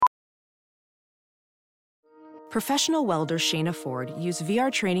Professional welder Shayna Ford used VR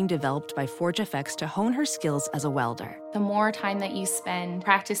training developed by ForgeFX to hone her skills as a welder. The more time that you spend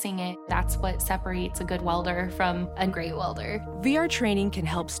practicing it, that's what separates a good welder from a great welder. VR training can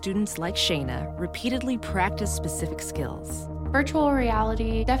help students like Shayna repeatedly practice specific skills. Virtual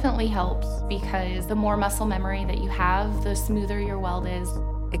reality definitely helps because the more muscle memory that you have, the smoother your weld is.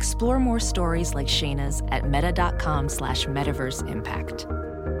 Explore more stories like Shayna's at meta.com/metaverseimpact.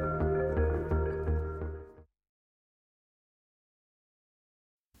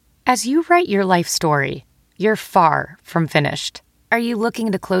 As you write your life story, you're far from finished. Are you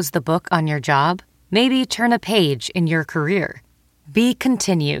looking to close the book on your job? Maybe turn a page in your career? Be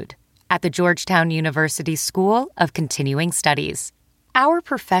continued at the Georgetown University School of Continuing Studies. Our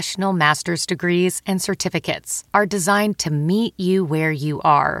professional master's degrees and certificates are designed to meet you where you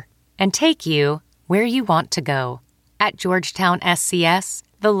are and take you where you want to go. At Georgetown SCS,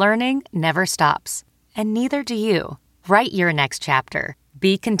 the learning never stops, and neither do you. Write your next chapter.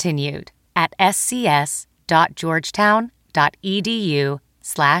 Be continued at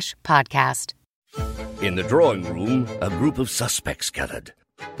scs.georgetown.edu/podcast. In the drawing room, a group of suspects gathered.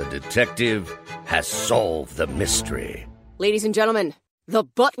 The detective has solved the mystery. Ladies and gentlemen, the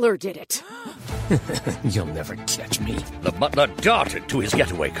butler did it. You'll never catch me. The butler darted to his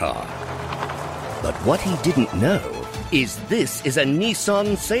getaway car. But what he didn't know is this is a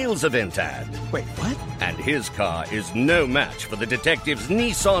Nissan sales event ad. Wait, what? And his car is no match for the detective's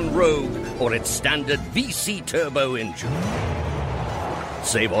Nissan Rogue or its standard VC turbo engine.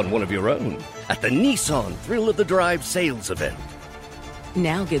 Save on one of your own at the Nissan Thrill of the Drive sales event.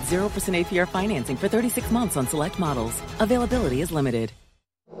 Now get 0% APR financing for 36 months on select models. Availability is limited.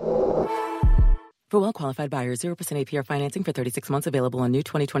 For well-qualified buyers, 0% APR financing for 36 months available on new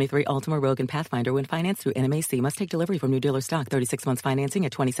 2023 Altima, Rogue, and Pathfinder when financed through NMAC. Must take delivery from new dealer stock. 36 months financing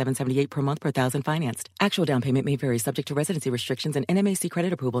at $27.78 per month per thousand financed. Actual down payment may vary subject to residency restrictions and NMAC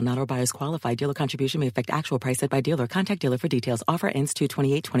credit approval. Not all buyers qualify. Dealer contribution may affect actual price set by dealer. Contact dealer for details. Offer ends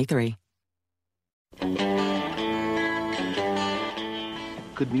 2/28/23.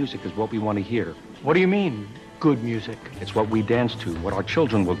 Good music is what we want to hear. What do you mean, good music? It's what we dance to, what our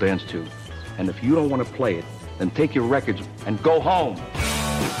children will dance to. And if you don't want to play it, then take your records and go home.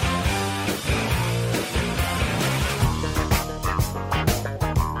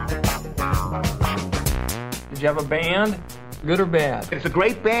 Did you have a band? Good or bad? It's a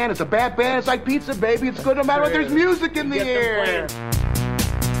great band. It's a bad band. It's like pizza, baby. It's good no matter what. There's music in the air.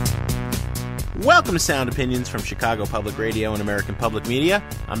 Welcome to Sound Opinions from Chicago Public Radio and American Public Media.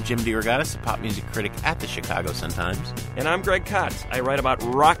 I'm Jim DeRogatis, a pop music critic at the Chicago Sun-Times. And I'm Greg Kotz. I write about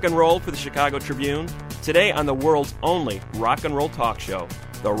rock and roll for the Chicago Tribune. Today on the world's only rock and roll talk show,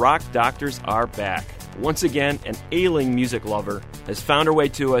 the Rock Doctors are back. Once again, an ailing music lover has found her way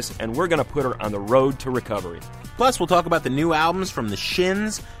to us, and we're going to put her on the road to recovery. Plus, we'll talk about the new albums from the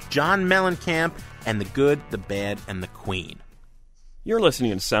Shins, John Mellencamp, and The Good, the Bad, and the Queen. You're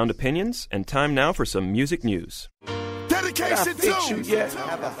listening to Sound Opinions, and time now for some music news. Dedication to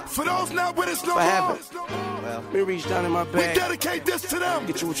for those not with us no more. Well, let me reach down in my bag. We dedicate this to them.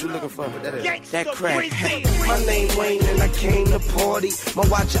 Get you what you're looking for. That crack. My name Wayne and I came to party. My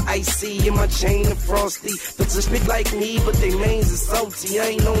watch are icy and my chain are frosty. But to speak like me, but they mains are salty. I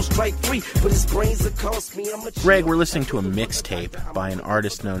ain't on strike three, but his brains that cost me. Greg, we're listening to a mixtape by an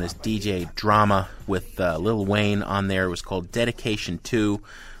artist known as DJ Drama with Lil Wayne on there. It was called Dedication 2.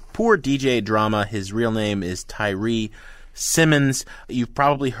 Poor DJ Drama. His real name is Tyree Simmons. You've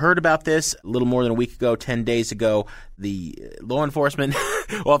probably heard about this a little more than a week ago, 10 days ago. The law enforcement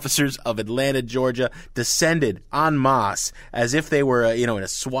officers of Atlanta, Georgia, descended en masse as if they were, in a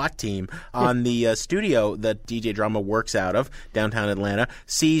SWAT team on the studio that DJ Drama works out of, downtown Atlanta,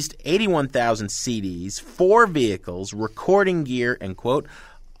 seized 81,000 CDs, 4 vehicles, recording gear, and, quote,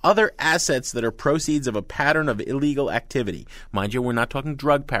 other assets that are proceeds of a pattern of illegal activity. Mind you, we're not talking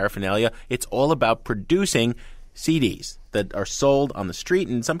drug paraphernalia. It's all about producing CDs that are sold on the street,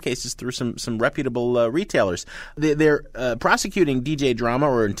 and in some cases through some reputable retailers. They're prosecuting DJ Drama,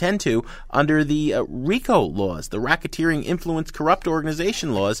 or intend to, under the RICO laws, the Racketeering Influence Corrupt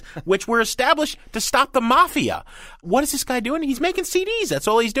Organization laws, which were established to stop the mafia. What is this guy doing? He's making CDs. That's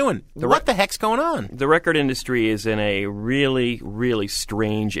all he's doing. What the heck's going on? The record industry is in a really, really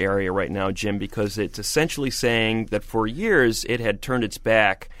strange area right now, Jim, because it's essentially saying that for years it had turned its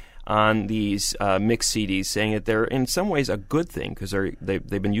back on these mix CDs, saying that they're in some ways a good thing because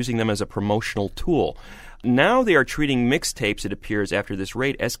they've been using them as a promotional tool. Now they are treating mixtapes, it appears, after this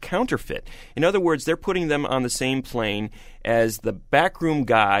raid as counterfeit. In other words, they're putting them on the same plane as the backroom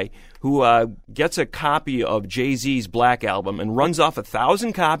guy who gets a copy of Jay-Z's Black Album and runs off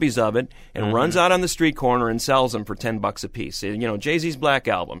 1,000 copies of it and runs out on the street corner and sells them for $10 a piece. You know, Jay-Z's Black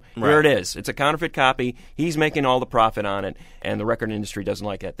Album. Right. Here it is. It's a counterfeit copy. He's making all the profit on it, and the record industry doesn't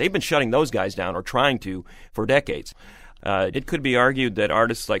like that. They've been shutting those guys down, or trying to, for decades. It could be argued that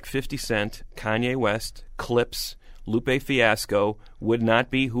artists like 50 Cent, Kanye West, Clips, Lupe Fiasco would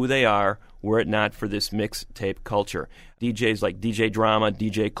not be who they are were it not for this mixtape culture. DJs like DJ Drama,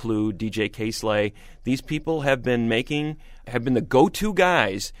 DJ Clue, DJ K-Slay, these people have been the go-to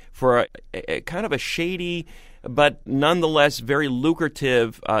guys for a kind of a shady but nonetheless very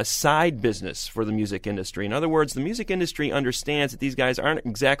lucrative side business for the music industry. In other words, the music industry understands that these guys aren't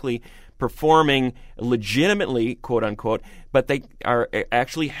exactly performing legitimately, quote-unquote, but they are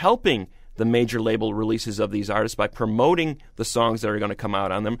actually helping the major label releases of these artists by promoting the songs that are going to come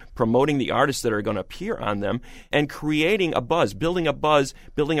out on them, promoting the artists that are going to appear on them, and creating a buzz, building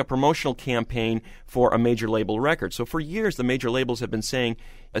a promotional campaign for a major label record. So for years, the major labels have been saying,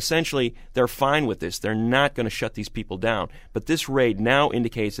 essentially, they're fine with this. They're not going to shut these people down. But this raid now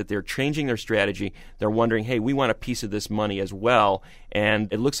indicates that they're changing their strategy. They're wondering, hey, we want a piece of this money as well.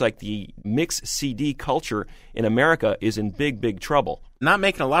 And it looks like the mix CD culture in America is in big, big trouble. Not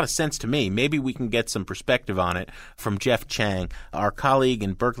making a lot of sense to me. Maybe we can get some perspective on it from Jeff Chang, our colleague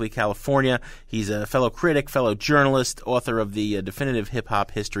in Berkeley, California. He's a fellow critic, fellow journalist, author of the definitive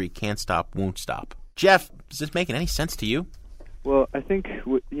hip-hop history, Can't Stop, Won't Stop. Jeff, is this making any sense to you? Well, I think,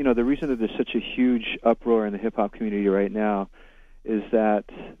 the reason that there's such a huge uproar in the hip-hop community right now is that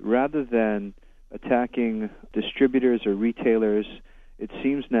rather than attacking distributors or retailers, it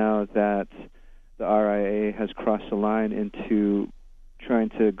seems now that the RIA has crossed the line into trying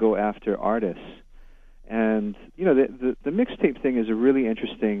to go after artists. And, the mixtape thing is a really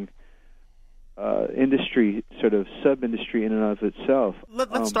interesting industry, sort of sub-industry in and of itself.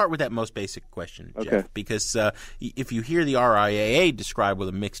 Let's start with that most basic question, Jeff, okay. Because if you hear the RIAA describe what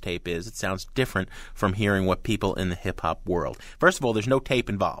a mixtape is, it sounds different from hearing what people in the hip-hop world. First of all, there's no tape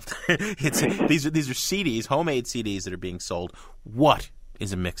involved. These are CDs, homemade CDs that are being sold. What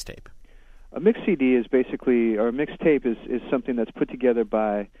is a mixtape? A mix CD is basically, or a mixtape is something that's put together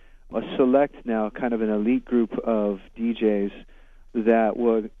by a select, now kind of an elite group of DJs that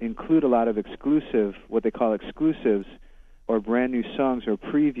will include a lot of what they call exclusives, or brand new songs or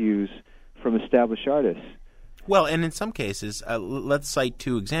previews from established artists. Well, and in some cases, let's cite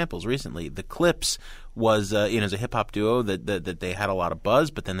two examples recently. The Clips was, as a hip-hop duo that they had a lot of buzz,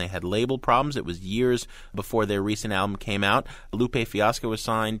 but then they had label problems. It was years before their recent album came out. Lupe Fiasco was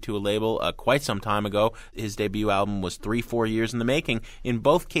signed to a label quite some time ago. His debut album was 3-4 years in the making. In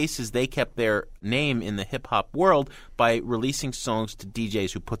both cases, they kept their name in the hip-hop world by releasing songs to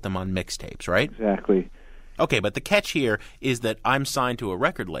DJs who put them on mixtapes, right? Exactly. Okay, but the catch here is that I'm signed to a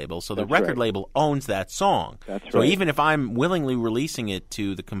record label, so the record label owns that song. That's right. So even if I'm willingly releasing it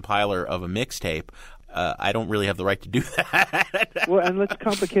to the compiler of a mixtape, I don't really have the right to do that. Well, and let's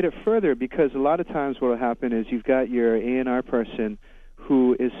complicate it further, because a lot of times what will happen is you've got your A&R person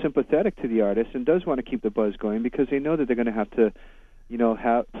who is sympathetic to the artist and does want to keep the buzz going because they know that they're going to have to,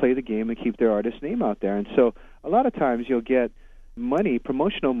 play the game and keep their artist's name out there. And so a lot of times you'll get money,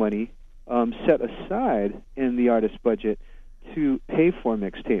 promotional money, set aside in the artist's budget to pay for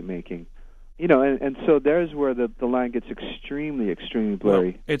mixtape making. And so there's where the line gets extremely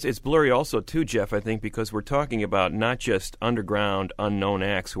blurry. Well, it's blurry also, too, Jeff, I think, because we're talking about not just underground, unknown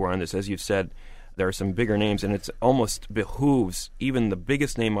acts who are on this. As you've said, there are some bigger names, and it almost behooves even the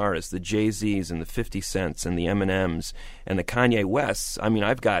biggest name artists, the Jay-Z's and the 50 Cents and the Eminems and the Kanye Wests. I mean,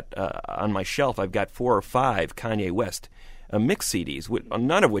 I've got, on my shelf, I've got 4 or 5 Kanye West mix CDs,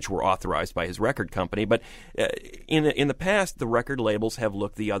 none of which were authorized by his record company. But in the past, the record labels have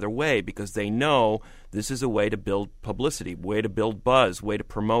looked the other way because they know this is a way to build publicity, way to build buzz, way to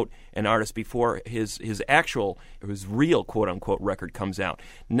promote an artist before his real quote-unquote record comes out.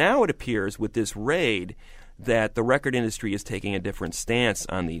 Now it appears with this raid that the record industry is taking a different stance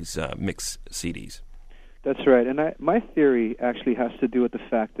on these mix CDs. That's right. And my theory actually has to do with the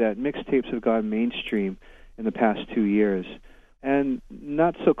fact that mixtapes have gone mainstream in the past 2 years. And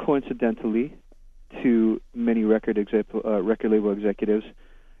not so coincidentally to many record label executives,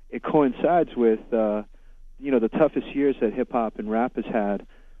 it coincides with the toughest years that hip-hop and rap has had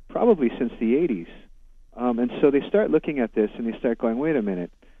probably since the 80s. And so they start looking at this and they start going, wait a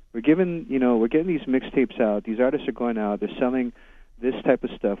minute, we're getting these mixtapes out, these artists are going out, they're selling this type of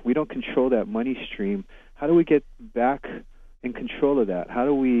stuff. We don't control that money stream. How do we get back in control of that? How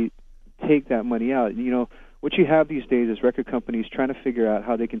do we take that money out? You know, what you have these days is record companies trying to figure out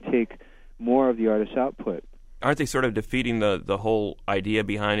how they can take more of the artist's output. Aren't they sort of defeating the whole idea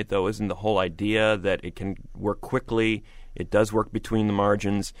behind it, though? Isn't the whole idea that it can work quickly, it does work between the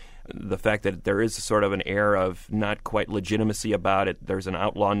margins, the fact that there is sort of an air of not quite legitimacy about it, there's an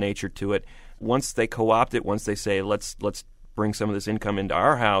outlaw nature to it. Once they co-opt it, once they say, let's bring some of this income into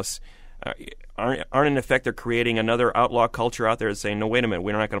our house, aren't in effect they're creating another outlaw culture out there that's saying, no, wait a minute,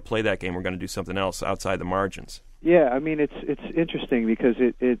 we're not going to play that game, we're going to do something else outside the margins. Yeah, I mean, it's interesting because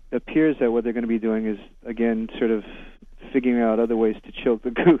it appears that what they're going to be doing is, again, sort of figuring out other ways to choke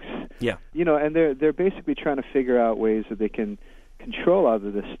the goose. Yeah. You know, and they're basically trying to figure out ways that they can control out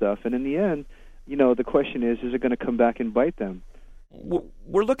of this stuff. And in the end, you know, the question is it going to come back and bite them?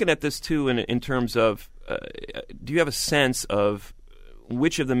 We're looking at this, too, in terms of, do you have a sense of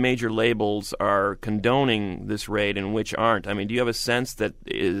which of the major labels are condoning this raid and which aren't? I mean, do you have a sense that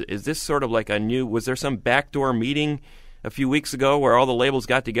is this sort of like was there some backdoor meeting a few weeks ago where all the labels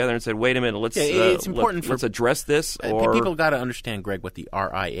got together and said, wait a minute, let's address this? Or people got to understand, Greg, what the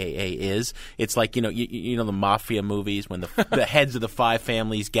RIAA is. It's like, you know the mafia movies when the heads of the 5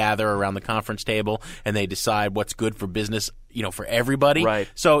 families gather around the conference table and they decide what's good for business, you know, for everybody. Right.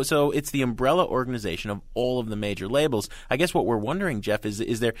 So it's the umbrella organization of all of the major labels. I guess what we're wondering, Jeff,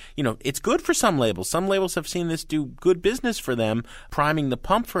 is there, you know, it's good for some labels. Some labels have seen this do good business for them, priming the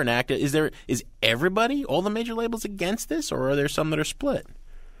pump for an act. Is everybody, all the major labels against this, or are there some that are split?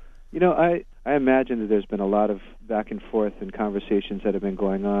 You know, I imagine that there's been a lot of back and forth and conversations that have been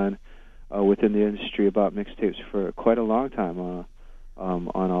going on within the industry about mixtapes for quite a long time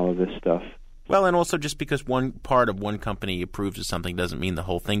on all of this stuff. Well, and also just because one part of one company approves of something doesn't mean the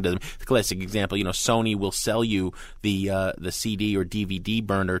whole thing doesn't. The classic example, you know, Sony will sell you the CD or DVD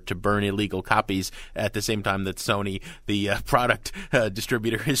burner to burn illegal copies at the same time that Sony, the product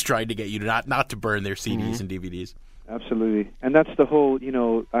distributor, is trying to get you not to burn their CDs and DVDs. Absolutely. And that's the whole, you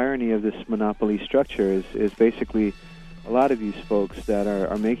know, irony of this monopoly structure is basically a lot of these folks that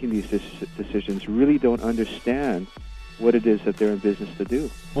are making these decisions really don't understand what it is that they're in business to do.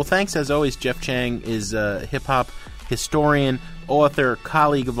 Well, thanks as always. Jeff Chang is a hip-hop historian, author,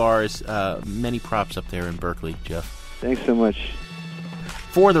 colleague of ours. Many props up there in Berkeley, Jeff. Thanks so much.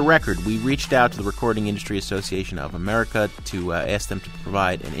 For the record, we reached out to the Recording Industry Association of America to ask them to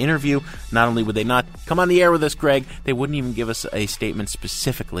provide an interview. Not only would they not come on the air with us, Greg, they wouldn't even give us a statement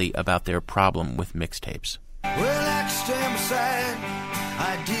specifically about their problem with mixtapes. Well, I can stand beside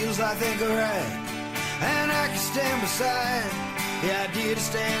ideals I think are right. And I can stand beside the idea to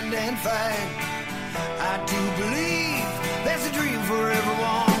stand and fight. I do believe there's a dream for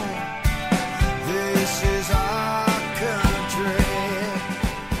everyone. This is our country.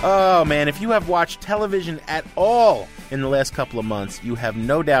 Oh, man, if you have watched television at all in the last couple of months, you have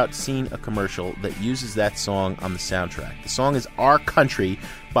no doubt seen a commercial that uses that song on the soundtrack. The song is Our Country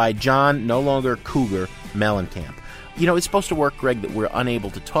by John, no longer Cougar, Mellencamp. You know, it's supposed to work, Greg, that we're unable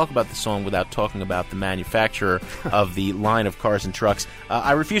to talk about the song without talking about the manufacturer of the line of cars and trucks.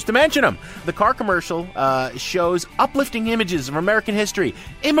 I refuse to mention them. The car commercial shows uplifting images of American history.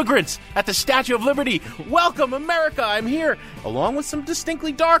 Immigrants at the Statue of Liberty. Welcome, America, I'm here. Along with some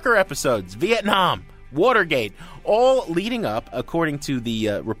distinctly darker episodes. Vietnam, Watergate, all leading up, according to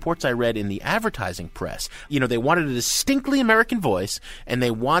the reports I read in the advertising press. You know, they wanted a distinctly American voice, and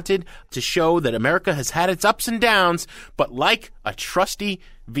they wanted to show that America has had its ups and downs, but like a trusty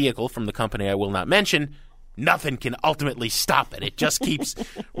vehicle from the company I will not mention, nothing can ultimately stop it. It just keeps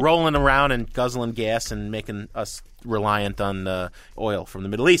rolling around and guzzling gas and making us reliant on oil from the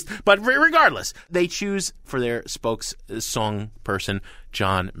Middle East. But regardless, they choose for their spokesperson person,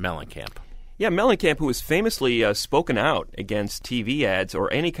 John Mellencamp. Yeah, Mellencamp, who was famously spoken out against TV ads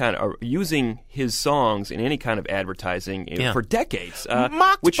or any kind of using his songs in any kind of advertising for decades,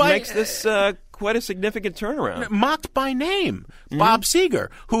 which makes this quite a significant turnaround. Mocked by name, Bob Seger,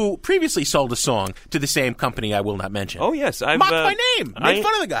 who previously sold a song to the same company I will not mention. Oh, yes. Mocked by name. Made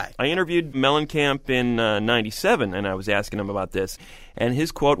fun of the guy. I interviewed Mellencamp in 97, and I was asking him about this. And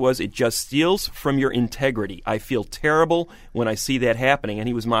his quote was, "It just steals from your integrity. I feel terrible when I see that happening." And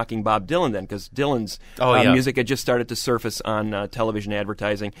he was mocking Bob Dylan then, because Dylan's music had just started to surface on television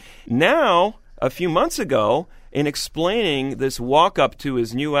advertising. Now, a few months ago, in explaining this walk-up to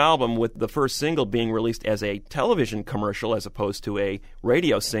his new album with the first single being released as a television commercial as opposed to a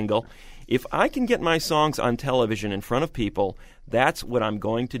radio single, if I can get my songs on television in front of people, that's what I'm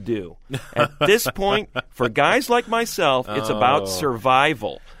going to do. At this point, for guys like myself, it's about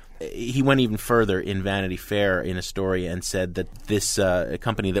survival. he went even further in Vanity Fair in a story and said that this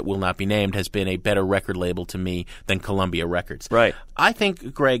company that will not be named has been a better record label to me than Columbia Records. Right. I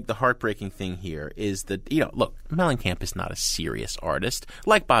think, Greg, the heartbreaking thing here is that, look, Mellencamp is not a serious artist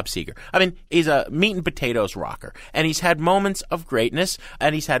like Bob Seger. I mean, he's a meat and potatoes rocker, and he's had moments of greatness,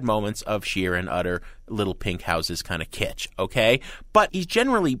 and he's had moments of sheer and utter Little Pink Houses kind of kitsch, okay? But he's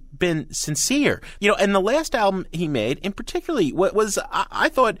generally been sincere. And the last album he made, in particularly, what was, I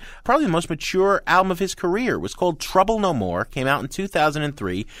thought, probably the most mature album of his career, was called Trouble No More, came out in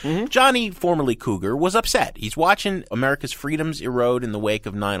 2003. Mm-hmm. Johnny, formerly Cougar, was upset. He's watching America's freedoms erode in the wake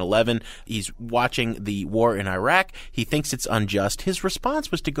of 9/11. He's watching the war in Iraq. He thinks it's unjust. His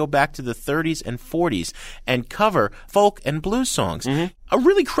response was to go back to the 30s and 40s and cover folk and blues songs. Mm-hmm. A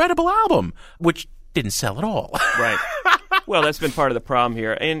really credible album, which didn't sell at all. Right. Well, that's been part of the problem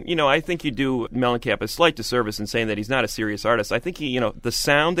here. And, I think you do Mellencamp a slight disservice in saying that he's not a serious artist. I think the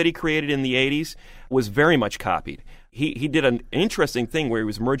sound that he created in the 80s was very much copied. He did an interesting thing where he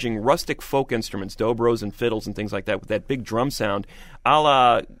was merging rustic folk instruments, dobros and fiddles and things like that, with that big drum sound, a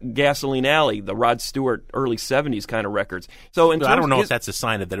la Gasoline Alley, the Rod Stewart early 70s kind of records. So I don't know if that's a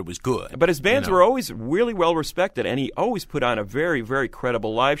sign that it was good. But his bands were always really well respected, and he always put on a very, very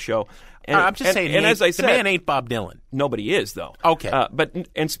credible live show. And, I'm just saying, and as I said, the man ain't Bob Dylan. Nobody is, though. Okay. But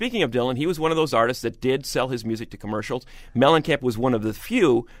speaking of Dylan, he was one of those artists that did sell his music to commercials. Mellencamp was one of the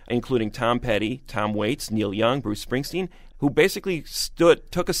few, including Tom Petty, Tom Waits, Neil Young, Bruce Springsteen, who basically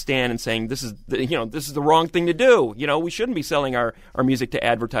took a stand and saying, this is the wrong thing to do. We shouldn't be selling our music to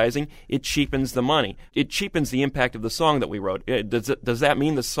advertising. It cheapens the money. It cheapens the impact of the song that we wrote. Does that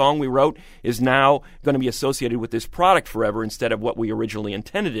mean the song we wrote is now going to be associated with this product forever instead of what we originally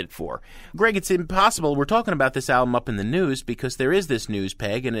intended it for? Greg, it's impossible. We're talking about this album up in the news because there is this news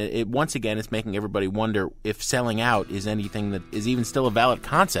peg, and it once again is making everybody wonder if selling out is anything that is even still a valid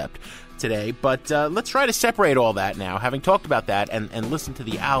concept today. But let's try to separate all that now, having talked about that, and listen to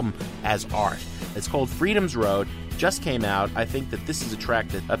the album as art. It's called Freedom's Road, just came out. I think that this is a track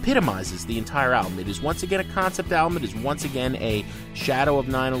that epitomizes the entire album. It is once again a concept album. It is once again a shadow of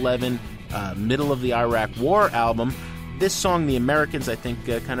 9/11, middle of the Iraq War album. This song, The Americans, I think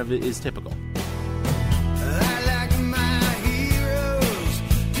kind of is typical.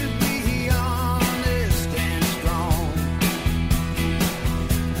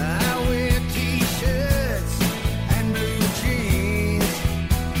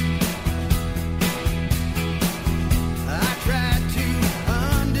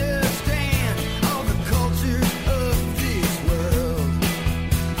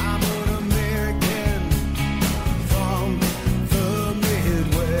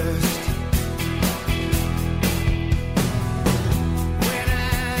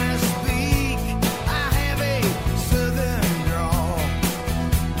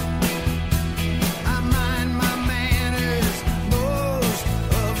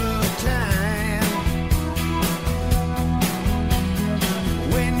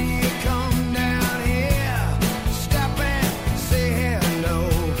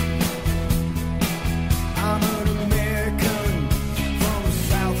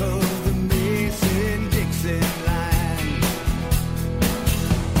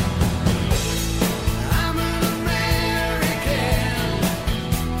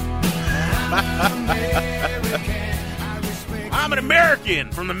 I'm an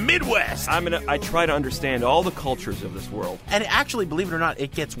American from the Midwest. I try to understand all the cultures of this world. And actually, believe it or not,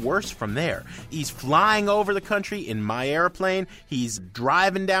 it gets worse from there. He's flying over the country in my airplane. He's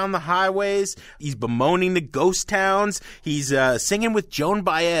driving down the highways. He's bemoaning the ghost towns. He's singing with Joan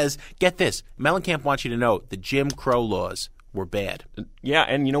Baez. Get this. Mellencamp wants you to know the Jim Crow laws were bad. Yeah,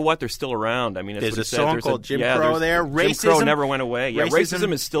 and you know what? They're still around. I mean, there's a song called Jim Crow there. Racism, Jim Crow never went away. Yeah,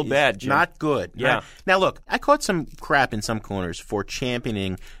 racism is still bad, Jim. Not good. Yeah. Right? Now, look, I caught some crap in some corners for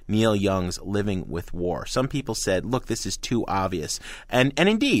championing Neil Young's Living with War. Some people said, look, this is too obvious. And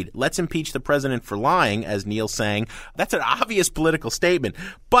indeed, let's impeach the president for lying, as Neil sang. That's an obvious political statement.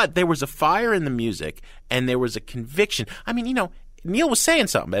 But there was a fire in the music, and there was a conviction. I mean, Neil was saying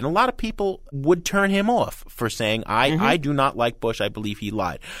something, and a lot of people would turn him off for saying, I do not like Bush. I believe he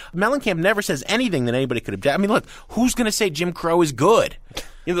lied. Mellencamp never says anything that anybody could object. I mean, look, who's going to say Jim Crow is good?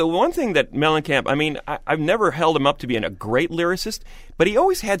 The one thing that Mellencamp, I mean, I've never held him up to being a great lyricist, but he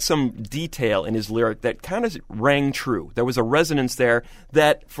always had some detail in his lyric that kind of rang true. There was a resonance there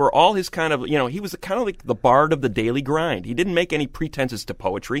that for all his kind of, he was kind of like the bard of the daily grind. He didn't make any pretenses to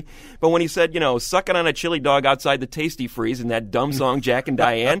poetry, but when he said, sucking on a chili dog outside the Tasty Freeze in that dumb song, Jack and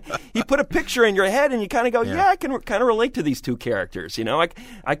Diane, he put a picture in your head and you kind of go, yeah, I can kind of relate to these two characters,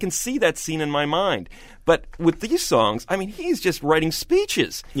 I can see that scene in my mind. But with these songs, I mean, he's just writing speeches.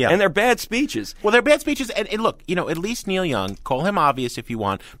 speeches. Yeah. And they're bad speeches. Well, they're bad speeches. And look, at least Neil Young, call him obvious if you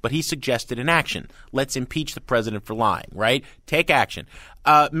want, but he suggested an action. Let's impeach the president for lying, right? Take action.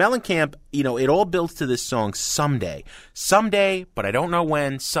 Mellencamp, it all builds to this song, Someday. Someday, but I don't know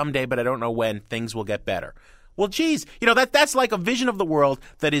when. Someday, but I don't know when. Things will get better. Well, geez, that's like a vision of the world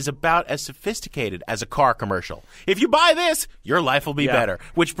that is about as sophisticated as a car commercial. If you buy this, your life will be better,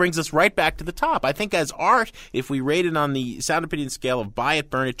 which brings us right back to the top. I think as art, if we rate it on the Sound Opinion scale of buy it,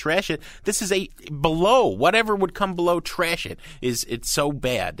 burn it, trash it, this is a below, whatever would come below trash it. It's so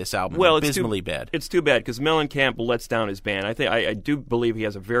bad, this album. Well, abysmally bad. It's too bad because Mellencamp lets down his band. I do believe he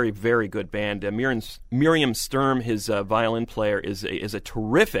has a very, very good band. Miriam Sturm, his violin player, is a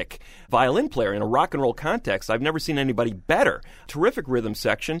terrific violin player in a rock and roll context. I've never seen anybody better. Terrific rhythm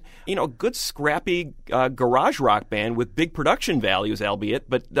section. Good scrappy garage rock band with big production values, albeit,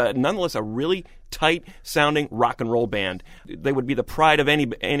 but nonetheless a really tight-sounding rock and roll band. They would be the pride of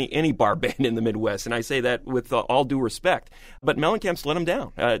any bar band in the Midwest, and I say that with all due respect. But Mellencamp's let him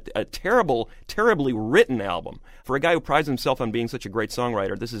down. A terribly written album. For a guy who prides himself on being such a great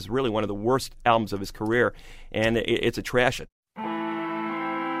songwriter, this is really one of the worst albums of his career, and it's a trash it.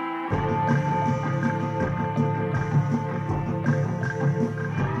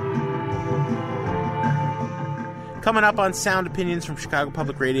 Coming up on Sound Opinions from Chicago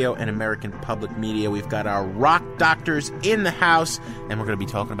Public Radio and American Public Media, we've got our rock doctors in the house, and we're going to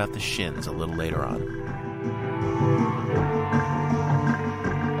be talking about the Shins a little later on.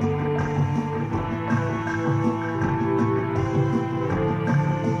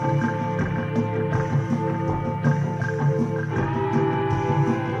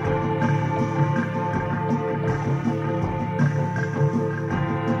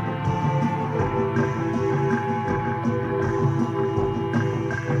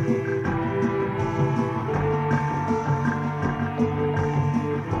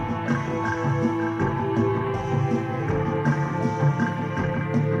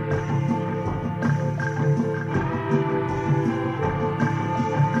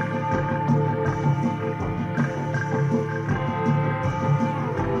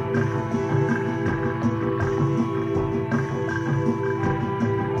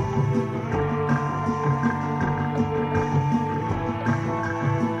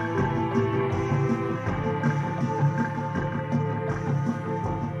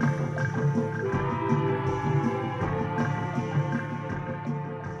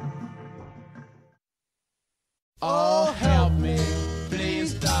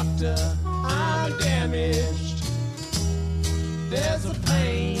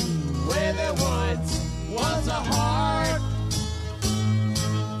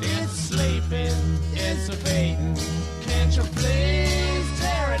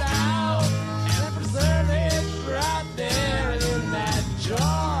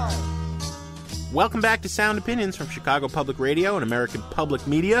 Welcome back to Sound Opinions from Chicago Public Radio and American Public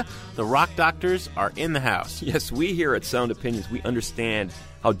Media. The Rock Doctors are in the house. Yes, we here at Sound Opinions, we understand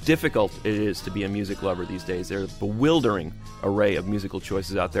how difficult it is to be a music lover these days. There's a bewildering array of musical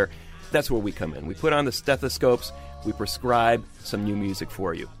choices out there. That's where we come in. We put on the stethoscopes, we prescribe some new music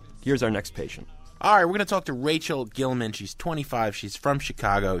for you. Here's our next patient. All right, we're going to talk to Rachel Gilman. She's 25. She's from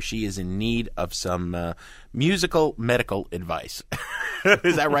Chicago. She is in need of some musical medical advice.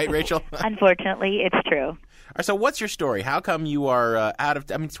 Is that right, Rachel? Unfortunately, it's true. All right, so what's your story? How come you are out of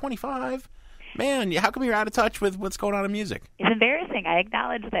 25? Man, how come you're out of touch with what's going on in music? It's embarrassing. I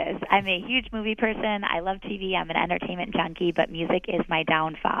acknowledge this. I'm a huge movie person. I love TV. I'm an entertainment junkie, but music is my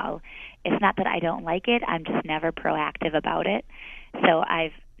downfall. It's not that I don't like it. I'm just never proactive about it. So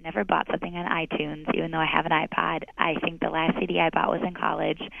I've never bought something on iTunes, even though I have an iPod. I think the last CD I bought was in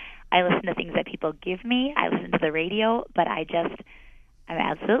college. I listen to things that people give me. I listen to the radio, but I'm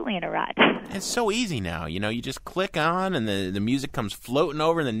absolutely in a rut. It's so easy now. You just click on and the music comes floating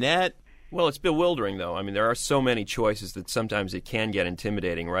over the net. Well, it's bewildering, though. I mean, there are so many choices that sometimes it can get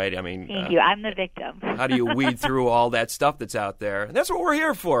intimidating, right? I mean, thank you. I'm the victim. How do you weed through all that stuff that's out there? And that's what we're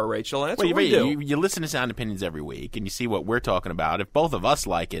here for, Rachel. That's what we do. You listen to Sound Opinions every week, and you see what we're talking about. If both of us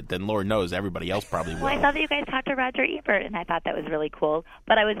like it, then Lord knows everybody else probably will. Well, I saw that you guys talked to Roger Ebert, and I thought that was really cool.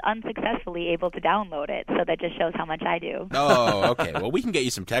 But I was unsuccessfully able to download it, so that just shows how much I do. Oh, okay. Well, we can get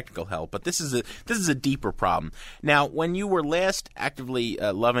you some technical help, but this is a deeper problem. Now, when you were last actively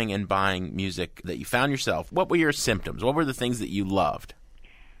loving and buying music that you found yourself, what were your symptoms? What were the things that you loved?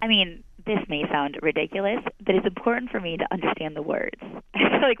 I mean, this may sound ridiculous, but it's important for me to understand the words. I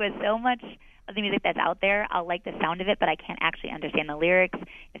feel like with so much of the music that's out there. I'll like the sound of it, but I can't actually understand the lyrics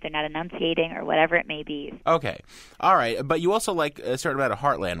if they're not enunciating or whatever it may be. Okay. All right. But you also like a certain amount of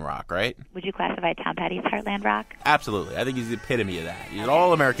heartland rock, right? Would you classify Tom Petty's heartland rock? Absolutely. I think he's the epitome of that. He's an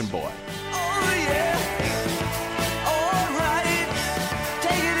all-American boy. Oh, yeah. All right.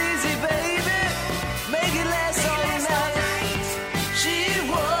 Take it easy, baby. Make it last all night. She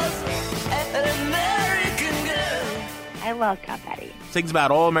was an American girl. I love Tom Petty. Sings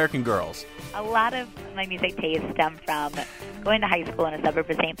about all-American girls. A lot of my music taste stem from going to high school in a suburb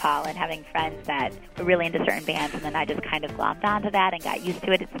of St. Paul and having friends that were really into certain bands, and then I just kind of glommed onto that and got used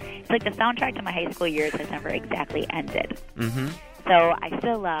to it. It's like the soundtrack to my high school years has never exactly ended. Mm-hmm. So I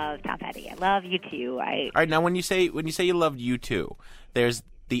still love Tom Petty. I love U2. All right, now when you say you loved U2, there's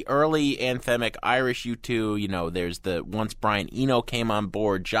the early anthemic Irish U2, you know, there's the once Brian Eno came on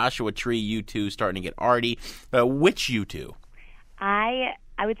board, Joshua Tree U2 starting to get arty. Which U2? I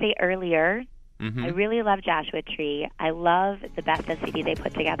would say earlier. Mm-hmm. I really love Joshua Tree. I love the best of CD they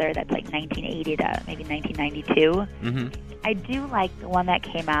put together that's like 1980 to maybe 1992. Mm-hmm. I do like the one that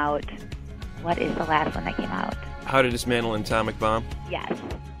came out. What is the last one that came out? How to Dismantle an Atomic Bomb? Yes.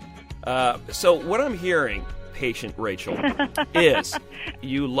 So what I'm hearing, patient Rachel, is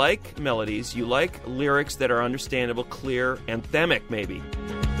you like melodies, you like lyrics that are understandable, clear, anthemic maybe.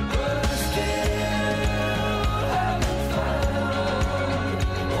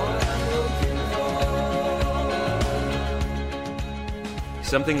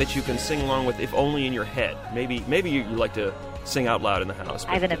 Something that you can sing along with, if only in your head. Maybe you like to sing out loud in the house.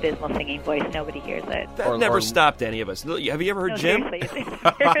 I have an abysmal singing voice. Nobody hears it. That never stopped any of us. Have you ever heard Jim? Seriously.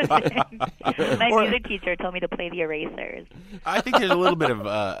 My music teacher told me to play the Erasers. I think there's a little bit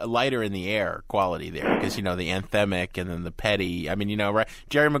of lighter in the air quality there because, you know, the anthemic and then the petty. I mean, you know, right?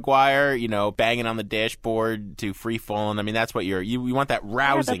 Jerry Maguire, you know, banging on the dashboard to Free Fallin'. I mean, that's what you want that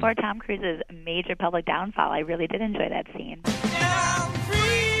rousing. Yeah, before Tom Cruise's major public downfall, I really did enjoy that scene.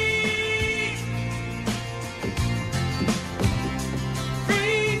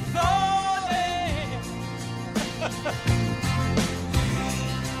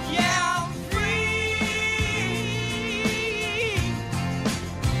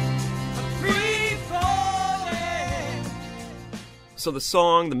 So the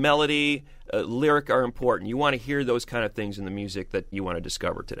song, the melody, lyric are important. You want to hear those kind of things in the music that you want to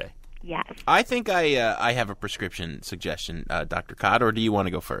discover today. Yes. I think I have a prescription suggestion, Dr. Cott, or do you want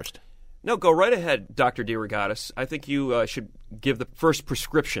to go first? No, go right ahead, Dr. DeRogatis. I think you should give the first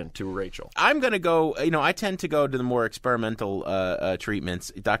prescription to Rachel. I'm going to go, you know, I tend to go to the more experimental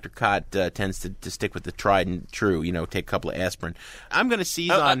treatments. Dr. Cott tends to stick with the tried and true, you know, take a couple of aspirin. I'm going to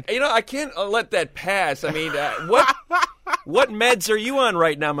seize on... You know, I can't let that pass. I mean, what meds are you on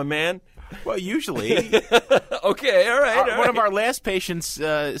right now, my man? Well, usually. Okay, all right. One of our last patients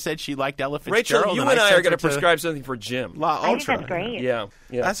said she liked Ella Fitzgerald. Rachel, you and I are going to prescribe something for Jim. La Ultra. I think that's great. Yeah.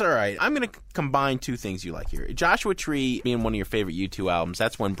 That's all right. I'm going to combine two things you like here. Joshua Tree being one of your favorite U2 albums,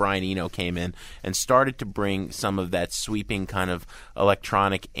 that's when Brian Eno came in and started to bring some of that sweeping kind of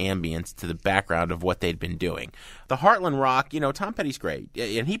electronic ambience to the background of what they'd been doing. The Heartland rock, you know, Tom Petty's great.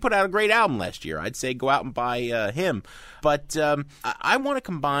 And he put out a great album last year. I'd say go out and buy him. But I want to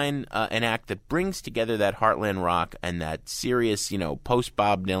combine an act that brings together that Heartland rock and that serious, you know,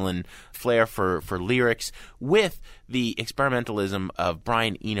 post-Bob Dylan flair for lyrics with the experimentalism of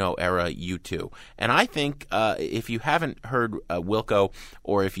Brian Eno era U2. And I think if you haven't heard Wilco,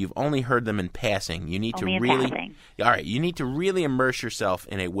 or if you've only heard them in passing, you need only to really passing. All right, you need to really immerse yourself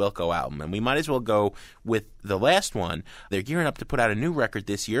in a Wilco album. And we might as well go with the last one. They're gearing up to put out a new record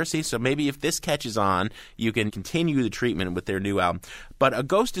this year. See, so maybe if this catches on, you can continue the treatment with their new album. But A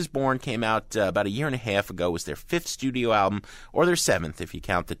Ghost is Born came out about a year and a half ago. It was their 5th studio album, or their 7th if you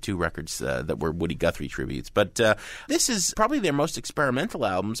count the 2 records that were Woody Guthrie tributes. But this is probably their most experimental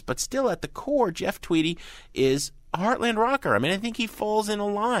albums, but still at the core, Jeff Tweedy is a Heartland rocker. I mean, I think he falls in a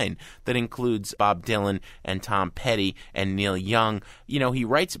line that includes Bob Dylan and Tom Petty and Neil Young. You know, he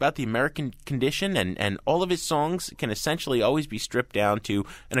writes about the American condition, and all of his songs can essentially always be stripped down to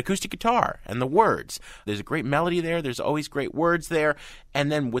an acoustic guitar and the words. There's a great melody there. There's always great words there.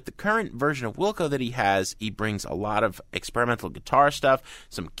 And then with the current version of Wilco that he has, he brings a lot of experimental guitar stuff,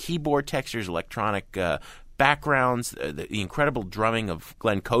 some keyboard textures, electronic backgrounds, the incredible drumming of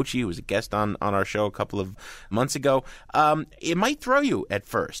Glenn Cochi, who was a guest on our show a couple of months ago. It might throw you at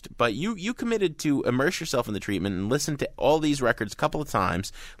first, but you committed to immerse yourself in the treatment and listen to all these records a couple of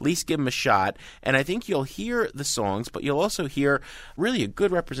times, at least give them a shot, and I think you'll hear the songs, but you'll also hear really a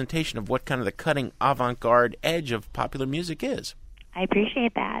good representation of what kind of the cutting avant-garde edge of popular music is. I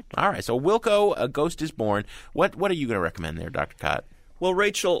appreciate that. All right, so Wilco, A Ghost is Born. What are you going to recommend there, Dr. Cott? Well,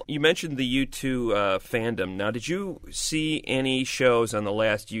 Rachel, you mentioned the U2 fandom. Now, did you see any shows on the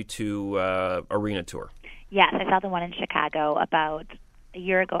last U2 arena tour? Yes, I saw the one in Chicago about a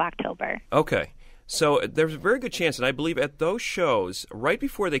year ago, October. Okay. So there's a very good chance, and I believe at those shows, right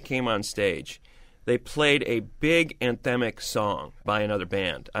before they came on stage, they played a big anthemic song by another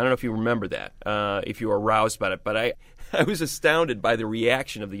band. I don't know if you remember that, if you were aroused by it, but I was astounded by the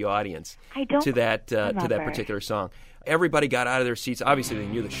reaction of the audience to that particular song. Everybody got out of their seats. Obviously, they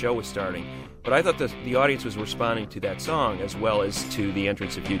knew the show was starting, but I thought the audience was responding to that song as well as to the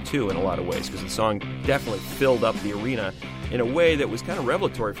entrance of U2 in a lot of ways, because the song definitely filled up the arena in a way that was kind of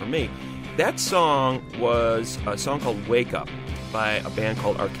revelatory for me. That song was a song called Wake Up by a band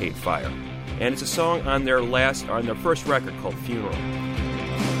called Arcade Fire, and it's a song on their first record called Funeral.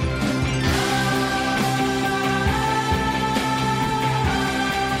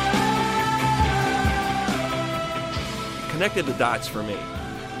 Connected the dots for me.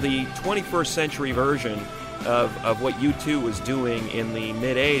 The 21st century version of what U2 was doing in the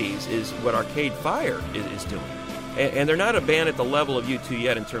mid-'80s is what Arcade Fire is doing. And they're not a band at the level of U2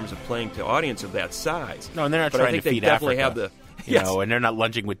 yet in terms of playing to audience of that size. No, and they're not trying to feed Africa. You know, and they're not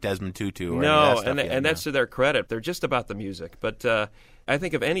lunging with Desmond Tutu or any of that stuff and that's to their credit. They're just about the music. But I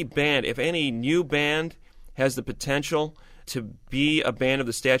think if any new band has the potential to be a band of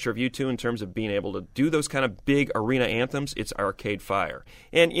the stature of U2 in terms of being able to do those kind of big arena anthems, it's Arcade Fire.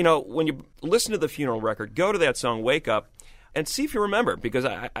 And, you know, when you listen to the Funeral record, go to that song, Wake Up, and see if you remember, because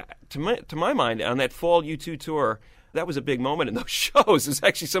to my mind, on that fall U2 tour, that was a big moment in those shows. It's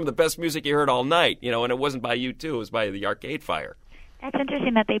actually some of the best music you heard all night, you know, and it wasn't by U2, it was by the Arcade Fire. That's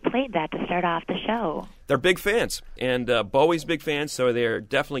interesting that they played that to start off the show. They're big fans, and Bowie's big fans, so they're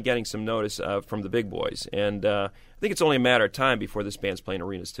definitely getting some notice from the big boys. And I think it's only a matter of time before this band's playing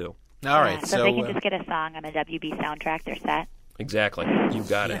arenas, too. All right. So they can just get a song on a WB soundtrack, they're set. Exactly. You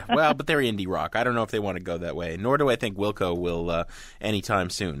got it. Well, but they're indie rock. I don't know if they want to go that way, nor do I think Wilco will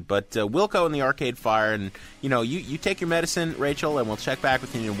anytime soon. But Wilco and the Arcade Fire, and, you know, you take your medicine, Rachel, and we'll check back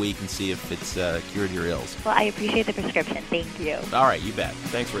with you in a week and see if it's cured your ills. Well, I appreciate the prescription. Thank you. All right, you bet.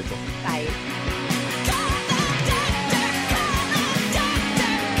 Thanks, Rachel. Bye.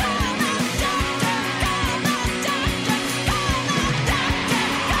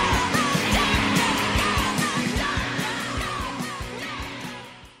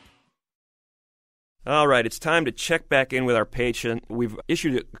 All right, it's time to check back in with our patient. We've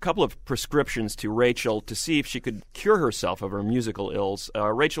issued a couple of prescriptions to Rachel to see if she could cure herself of her musical ills.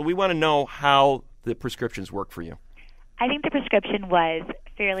 Rachel, we want to know how the prescriptions work for you. I think the prescription was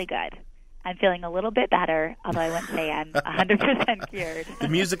fairly good. I'm feeling a little bit better, although I wouldn't say I'm 100% cured. The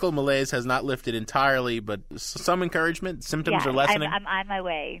musical malaise has not lifted entirely, but some encouragement? Symptoms are lessening? I'm on my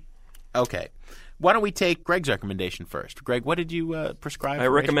way. Okay. Why don't we take Greg's recommendation first? Greg, what did you prescribe? I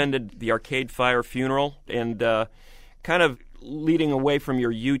recommended the Arcade Fire Funeral, and kind of leading away from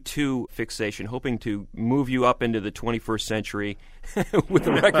your U2 fixation, hoping to move you up into the 21st century with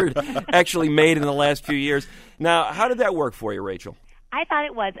the record actually made in the last few years. Now, how did that work for you, Rachel? I thought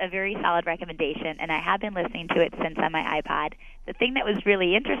it was a very solid recommendation, and I have been listening to it since on my iPod. The thing that was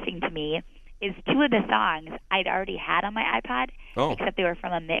really interesting to me is two of the songs I'd already had on my iPod, except they were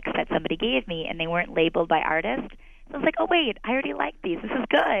from a mix that somebody gave me, and they weren't labeled by artist. So I was like, oh, wait, I already like these. This is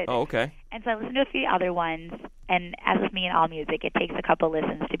good. Oh, okay. And so I listened to a few other ones, and as with me in all music, it takes a couple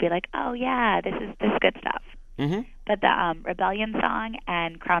listens to be like, oh, yeah, this is good stuff. Mm-hmm. But the Rebellion song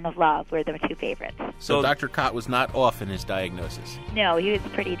and Crown of Love were the two favorites. So Dr. Cott was not off in his diagnosis. No, he was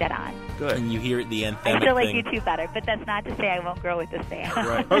pretty dead on. Good. And you hear it the anthemic I still like thing. U2 better, but that's not to say I won't grow with this band.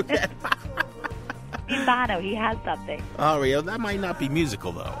 Right. Okay. He's Bono. He has something. Oh, Rio, that might not be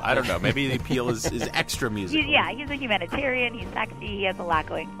musical, though. I don't know. Maybe the appeal is extra musical. He's a humanitarian. He's sexy. He has a lot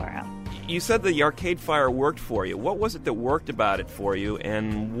going for him. You said the Arcade Fire worked for you. What was it that worked about it for you,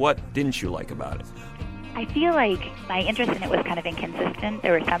 and what didn't you like about it? I feel like my interest in it was kind of inconsistent.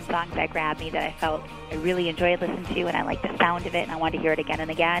 There were some songs that grabbed me that I felt I really enjoyed listening to, and I liked the sound of it, and I wanted to hear it again and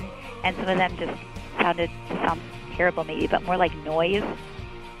again. And some of them just sounded terrible maybe, but more like noise,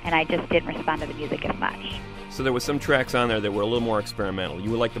 and I just didn't respond to the music as much. So there was some tracks on there that were a little more experimental.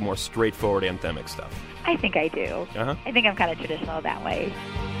 You would like the more straightforward anthemic stuff. I think I do. Uh-huh. I think I'm kind of traditional that way.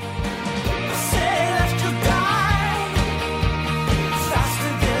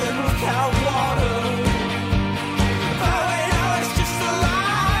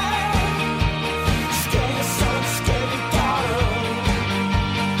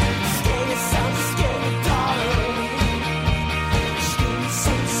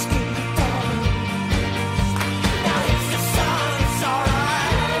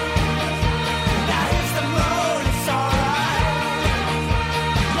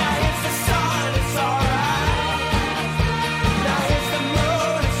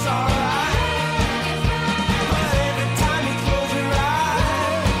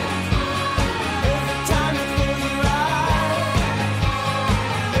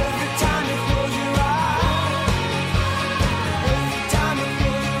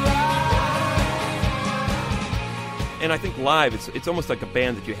 live, it's almost like a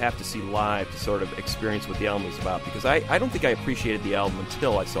band that you have to see live to sort of experience what the album is about, because I don't think I appreciated the album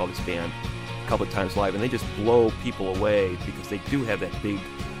until I saw this band a couple of times live, and they just blow people away because they do have that big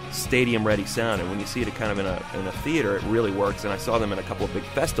stadium-ready sound, and when you see it kind of in a theater, it really works. And I saw them in a couple of big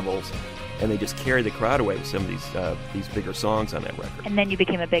festivals, and they just carry the crowd away with some of these bigger songs on that record. And then you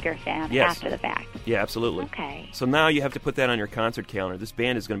became a bigger fan after the fact. Yeah, absolutely. Okay. So now you have to put that on your concert calendar. This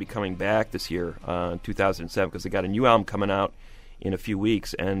band is going to be coming back this year, 2007, because they got a new album coming out in a few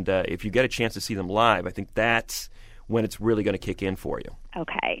weeks, and if you get a chance to see them live, I think that's when it's really going to kick in for you.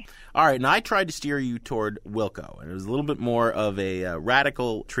 Okay. All right, and I tried to steer you toward Wilco, and it was a little bit more of a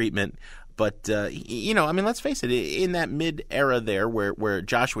radical treatment. But, let's face it, in that mid-era there where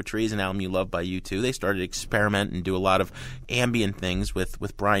Joshua Tree is an album you love by U2, they started to experiment and do a lot of ambient things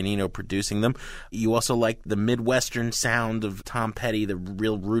with Brian Eno producing them. You also like the Midwestern sound of Tom Petty, the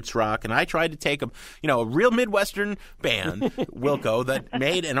real roots rock. And I tried to take a real Midwestern band, Wilco, that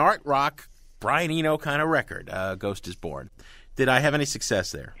made an art rock Brian Eno kind of record, Ghost is Born. Did I have any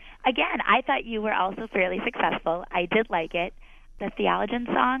success there? Again, I thought you were also fairly successful. I did like it. The Theologians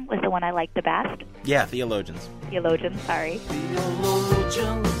song was the one I liked the best. Yeah, Theologians. Theologians, sorry.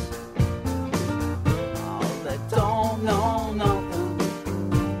 Theologians, oh, they don't know nothing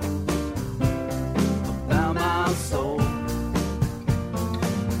about my soul.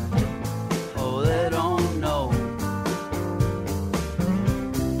 Oh, they don't know.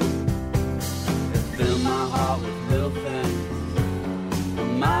 They fill my heart with little things,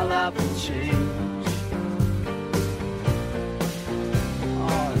 and my life will change.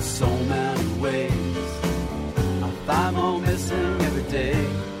 So many ways, I find more missing every day.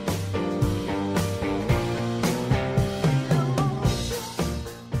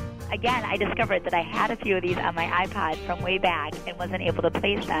 Again, I discovered that I had a few of these on my iPod from way back and wasn't able to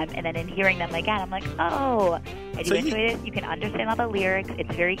place them. And then in hearing them again, I'm like, oh, I do enjoy it. You can understand all the lyrics.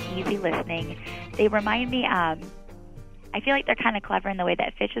 It's very easy listening. They remind me, I feel like they're kind of clever in the way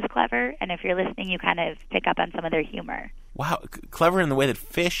that Fish is clever. And if you're listening, you kind of pick up on some of their humor. Wow, clever in the way that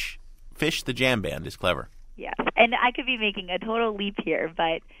Fish the jam band is clever. Yes, and I could be making a total leap here,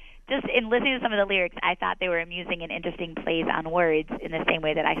 but just in listening to some of the lyrics, I thought they were amusing and interesting plays on words in the same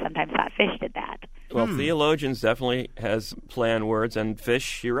way that I sometimes thought Fish did that. Well, Theologians definitely has play on words, and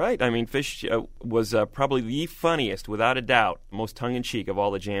Fish, you're right. I mean, Fish was probably the funniest, without a doubt, most tongue-in-cheek of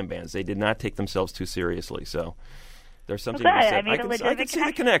all the jam bands. They did not take themselves too seriously, so there's something to be said. I can see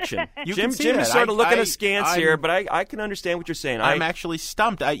the connection. Jim is sort of looking askance here, but I can understand what you're saying. I'm actually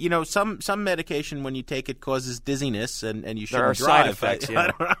stumped. Some medication, when you take it, causes dizziness, and you shouldn't drive. There are side effects,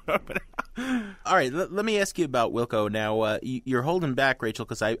 yeah. I don't know. All right, let me ask you about Wilco. Now, you're holding back, Rachel,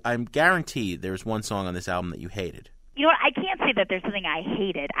 because I'm guaranteed there's one song on this album that you hated. You know what? I can't say that there's something I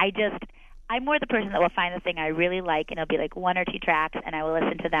hated. I'm more the person that will find the thing I really like, and it'll be like one or two tracks, and I will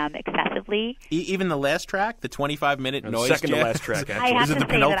listen to them excessively. Even the last track, the 25-minute noise second jam? to last track, actually. I have Is it to the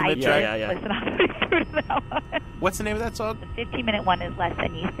say penultimate that I track? listen all the way through to that one. What's the name of that song? The 15-minute one is Less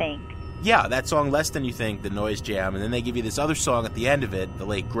Than You Think. Yeah, that song, Less Than You Think, the noise jam, and then they give you this other song at the end of it, The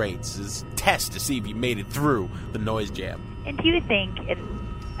Late Greats. It's a test to see if you made it through the noise jam. And do you think,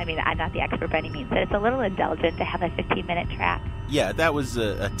 I'm not the expert by any means, but it's a little indulgent to have a 15-minute track? Yeah, that was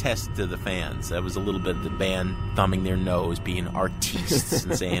a test to the fans. That was a little bit of the band thumbing their nose, being artistes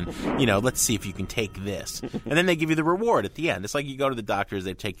and saying, let's see if you can take this. And then they give you the reward at the end. It's like you go to the doctors,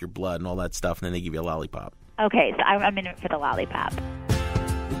 they take your blood and all that stuff, and then they give you a lollipop. Okay, so I'm in it for the lollipop.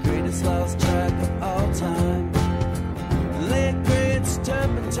 The greatest lost track of all time. Late greats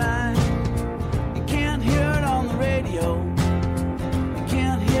turpentine. You can't hear it on the radio. You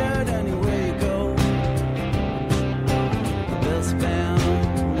can't hear it anywhere you go. The best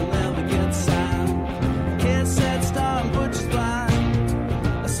band will never get signed. Cassette star and Butcher's Blind.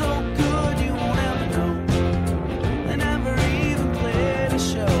 They're so good you won't ever know. They never even played a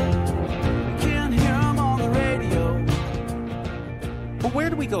show. You can't hear them on the radio. But where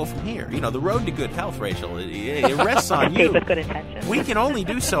do we go from here? The road to good health, Rachel, it rests on you. With good intentions. We can only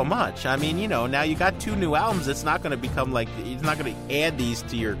do so much. I mean, now you got 2 new albums. It's not going to become like, it's not going to add these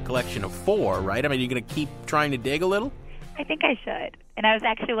to your collection of 4, right? I mean, you're going to keep trying to dig a little? I think I should. And I was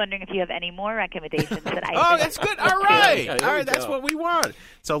actually wondering if you have any more recommendations that I Oh, that's good. All right. Yeah, All right, that's what we want.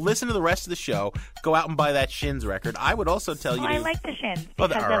 So listen to the rest of the show. Go out and buy that Shins record. I would also tell you to... I like the Shins Well,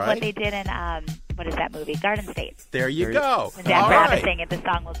 because all of right. what they did in, what is that movie? Garden State. There you go. When Jack All Rabbit right. sang it, the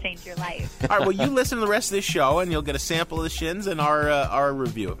song will change your life. All right, well, you listen to the rest of this show, and you'll get a sample of the Shins and our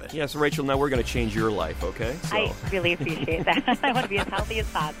review of it. Yeah, so Rachel, now we're going to change your life, okay? So. I really appreciate that. I want to be as healthy as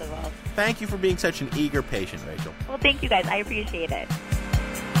possible. Thank you for being such an eager patient, Rachel. Well, thank you guys. I appreciate it.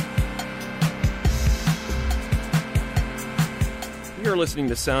 You're listening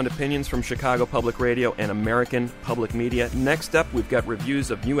to Sound Opinions from Chicago Public Radio and American Public Media. Next up, we've got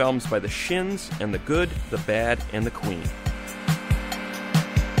reviews of new albums by The Shins and The Good, The Bad, and The Queen.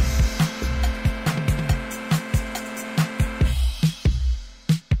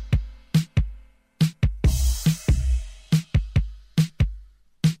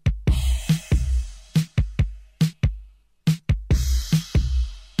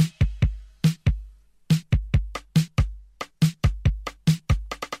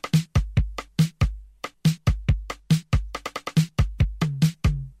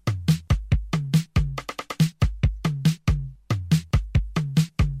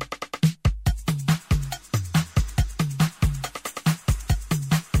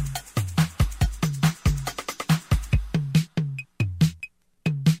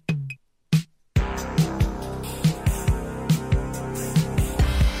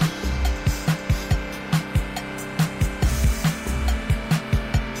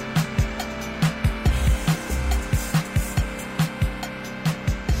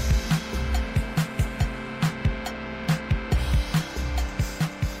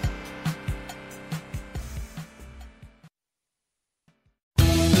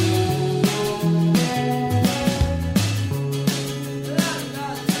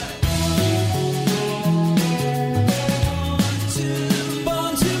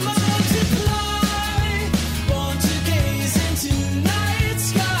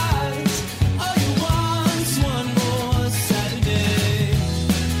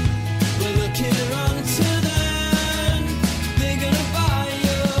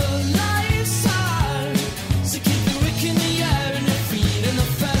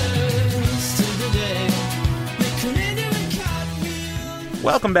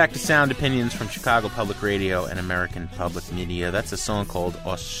 Welcome back to Sound Opinions from Chicago Public Radio and American Public Media. That's a song called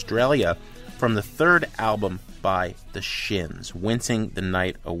Australia from the third album by The Shins, Wincing the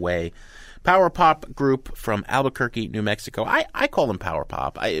Night Away. Power pop group from Albuquerque, New Mexico. I call them power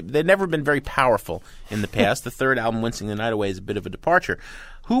pop. They've never been very powerful in the past. The third album, Wincing the Night Away, is a bit of a departure.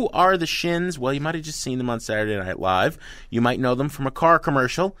 Who are The Shins? Well, you might have just seen them on Saturday Night Live. You might know them from a car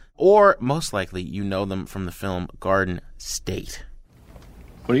commercial, or most likely you know them from the film Garden State.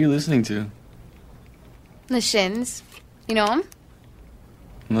 What are you listening to? The Shins. You know them?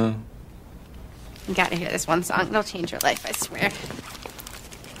 No. You gotta hear this one song. It'll change your life, I swear.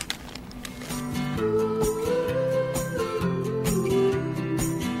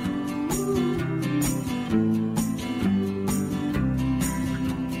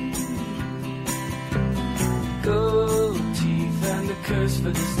 Gold teeth and a curse for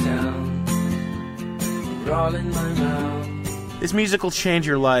this town. We're all in my mouth. This musical change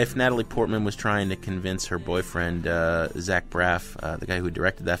your life. Natalie Portman was trying to convince her boyfriend, Zach Braff, the guy who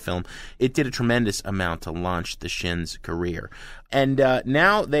directed that film. It did a tremendous amount to launch the Shins' career. And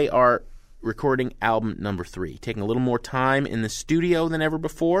now they are recording album number 3, taking a little more time in the studio than ever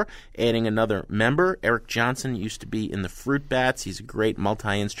before, adding another member. Eric Johnson used to be in the Fruit Bats. He's a great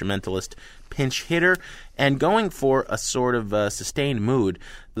multi-instrumentalist pinch hitter, and going for a sort of sustained mood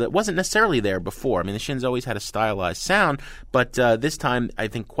that wasn't necessarily there before. I mean, the Shins always had a stylized sound, but this time, I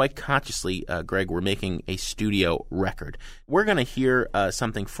think quite consciously, Greg, we're making a studio record. We're going to hear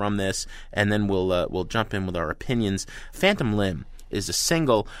something from this, and then we'll jump in with our opinions. Phantom Limb is a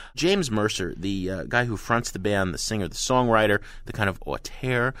single. James Mercer, the guy who fronts the band, the singer, the songwriter, the kind of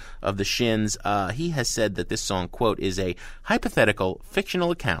auteur of the Shins, he has said that this song, quote, is a hypothetical,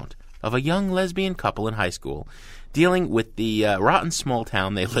 fictional account of a young lesbian couple in high school dealing with the rotten small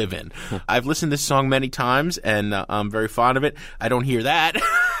town they live in. I've listened to this song many times, and I'm very fond of it. I don't hear that.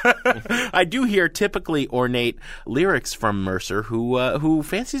 I do hear typically ornate lyrics from Mercer, who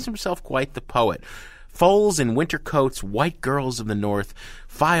fancies himself quite the poet. Foals in winter coats, white girls of the north,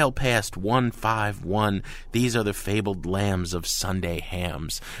 file past 151. These are the fabled lambs of Sunday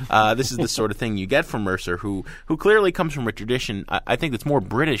hams. This is the sort of thing you get from Mercer, who clearly comes from a tradition, I think, that's more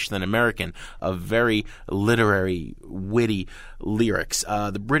British than American, of very literary, witty lyrics.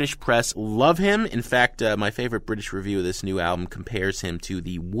 The British press love him. In fact, my favorite British review of this new album compares him to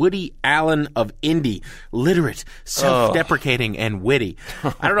the Woody Allen of indie, literate, self-deprecating, and witty.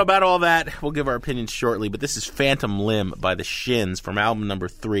 I don't know about all that. We'll give our opinions shortly, but this is Phantom Limb by the Shins from album number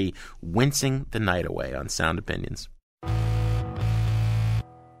 3, Wincing the Night Away on Sound Opinions.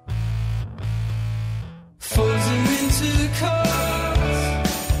 Frozen winter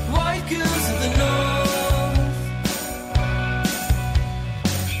coats, white girls of the north,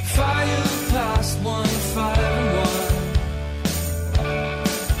 fire past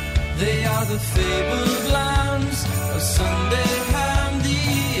 151. They are the fabled lambs of Sunday ham, the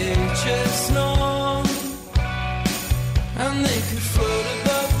HS norm, and they could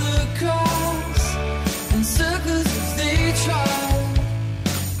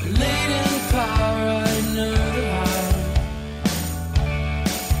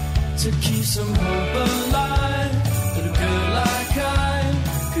some hope alive that a girl like I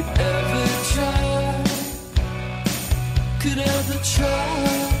could ever try.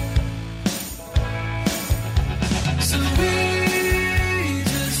 So we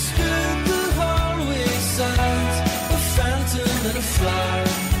just stood the hallway signs, a phantom and a fly.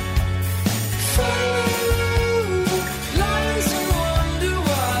 Follow lines and wonder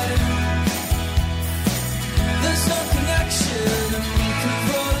why there's no connection, and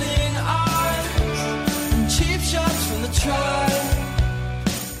controlling eyes and cheap shots from the trial.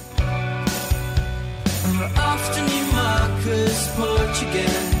 And after New Marcus porch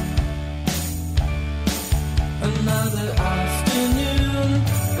again, another afternoon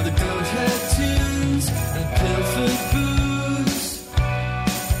with the goat-head tunes and pilfered booze.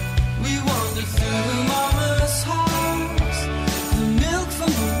 We wandered through the mama's house, the milk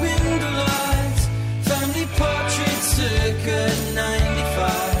from the window lights, family portraits circa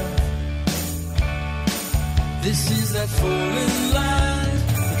 95. This is that foreign land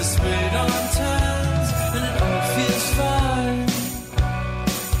with the spade on tans, and it all feels fine.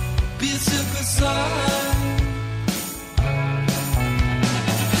 Be it super sign.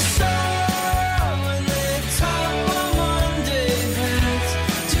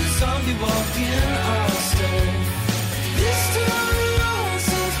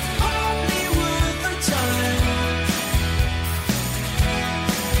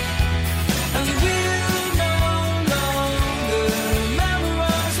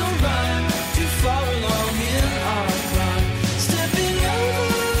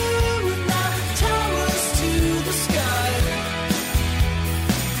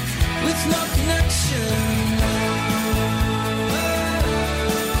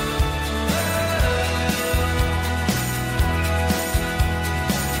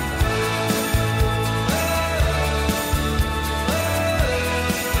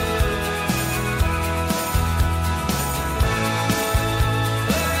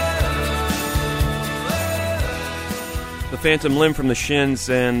 Phantom Limb from the Shins,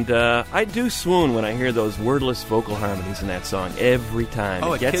 and I do swoon when I hear those wordless vocal harmonies in that song every time.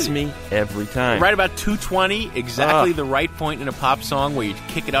 Oh, it gets me every time. Right about 220, exactly the right point in a pop song where you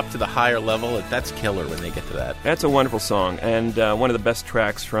kick it up to the higher level. That's killer when they get to that. That's a wonderful song, and one of the best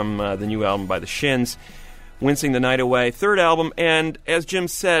tracks from the new album by the Shins, Wincing the Night Away, third album. And as Jim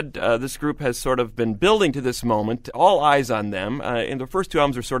said, this group has sort of been building to this moment, all eyes on them. And the first two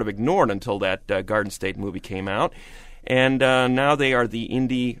albums were sort of ignored until that Garden State movie came out. And now they are the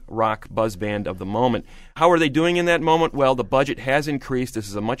indie rock buzz band of the moment. How are they doing in that moment? Well, the budget has increased. This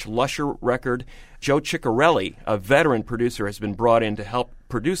is a much lusher record. Joe Ciccarelli, a veteran producer, has been brought in to help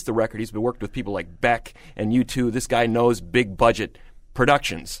produce the record. He's been worked with people like Beck and U2. This guy knows big budget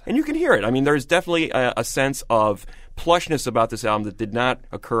productions. And you can hear it. I mean, there's definitely a sense of plushness about this album that did not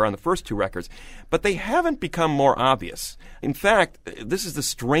occur on the first two records. But they haven't become more obvious. In fact, this is the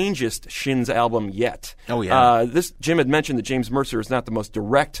strangest Shins album yet. Oh, yeah. Jim had mentioned that James Mercer is not the most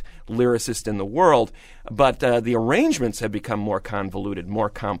direct lyricist in the world, but the arrangements have become more convoluted, more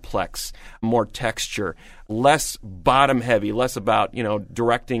complex, more texture, less bottom-heavy, less about,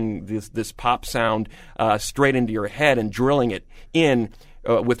 directing this pop sound straight into your head and drilling it in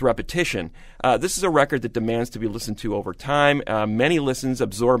with repetition. This is a record that demands to be listened to over time, many listens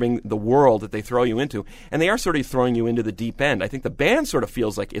absorbing the world that they throw you into, and they are sort of throwing you into the deep end. I think the band sort of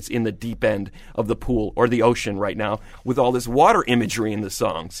feels like it's in the deep end of the pool or the ocean right now with all this water imagery in the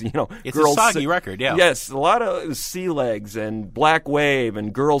songs. It's girls a soggy record, yeah. Yes, a lot of sea legs and black wave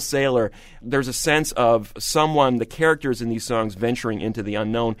and girl sailor. There's a sense of the characters in these songs venturing into the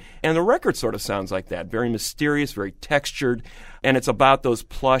unknown, and the record sort of sounds like that, very mysterious, very textured, and it's about those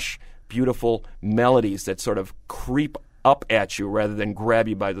plush, beautiful melodies that sort of creep up at you rather than grab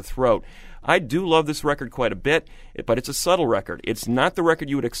you by the throat. I do love this record quite a bit, but it's a subtle record. It's not the record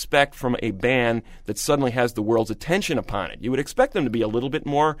you would expect from a band that suddenly has the world's attention upon it. You would expect them to be a little bit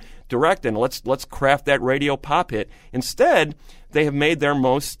more direct and let's craft that radio pop hit. Instead, they have made their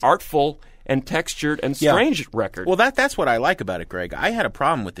most artful and textured and strange record. Well, that's what I like about it, Greg. I had a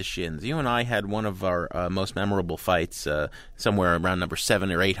problem with the Shins. You and I had one of our most memorable fights somewhere around number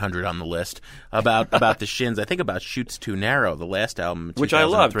 700 or 800 on the list about the Shins. I think about Chutes Too Narrow, the last album, which I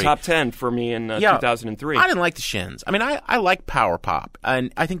loved, top 10 for me in 2003. I didn't like the Shins. I mean, I like power pop,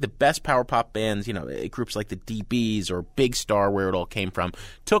 and I think the best power pop bands, groups like the DBs or Big Star, where it all came from,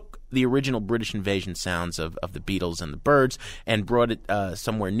 took the original British Invasion sounds of the Beatles and the Byrds and brought it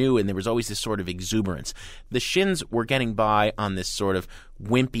somewhere new, and there was always this sort of exuberance. The Shins were getting by on this sort of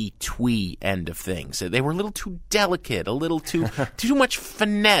wimpy twee end of things. They were a little too delicate, a little too much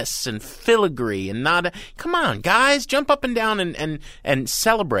finesse and filigree, and come on, guys, jump up and down and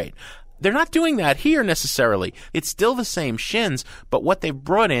celebrate. They're not doing that here necessarily. It's still the same Shins, but what they've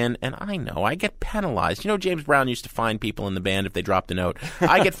brought in, and I know, I get penalized. You know, James Brown used to fine people in the band if they dropped a note.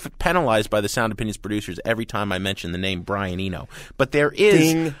 I get penalized by the Sound Opinions producers every time I mention the name Brian Eno. But there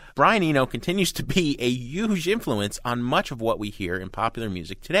is... Ding. Brian Eno continues to be a huge influence on much of what we hear in popular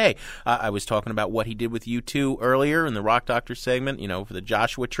music today. I was talking about what he did with U2 earlier in the Rock Doctor segment, you know, for the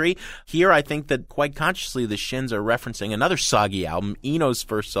Joshua Tree. Here, I think that quite consciously the Shins are referencing another soggy album, Eno's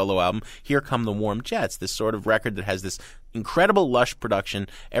first solo album, Here Come the Warm Jets, this sort of record that has this incredible lush production.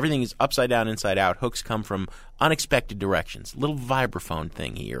 Everything is upside down, inside out. Hooks come from unexpected directions. Little vibraphone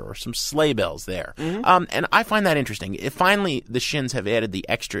thing here or some sleigh bells there. Mm-hmm. And I find that interesting. Finally, the Shins have added the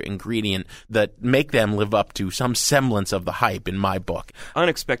extra ingredient that make them live up to some semblance of the hype in my book.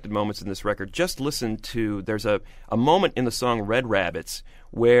 Unexpected moments in this record. Just listen to, there's a moment in the song Red Rabbits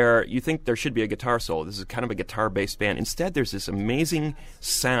where you think there should be a guitar solo. This is kind of a guitar-based band. Instead, there's this amazing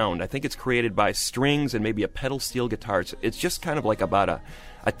sound. I think it's created by strings and maybe a pedal steel guitar. It's just kind of like about a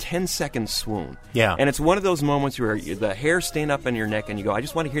 10-second swoon. Yeah. And it's one of those moments where the hair stand up on your neck and you go, I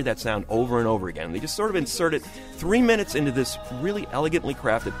just want to hear that sound over and over again. And they just sort of insert it 3 minutes into this really elegantly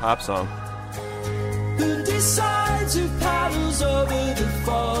crafted pop song. Who decides who paddles over the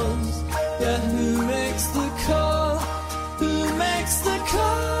falls? Yeah, who makes the call? Who makes the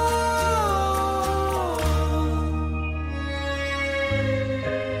call?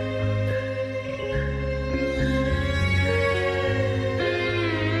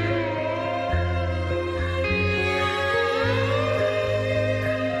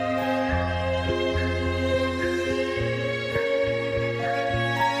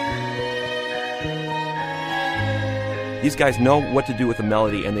 These guys know what to do with a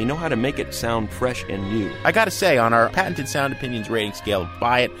melody, and they know how to make it sound fresh and new. I gotta say, on our patented Sound Opinions rating scale,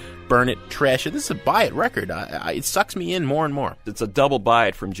 buy it, burn it, trash it, this is a buy it record. It sucks me in more and more. It's a double buy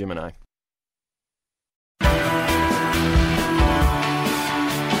it from Jim and I.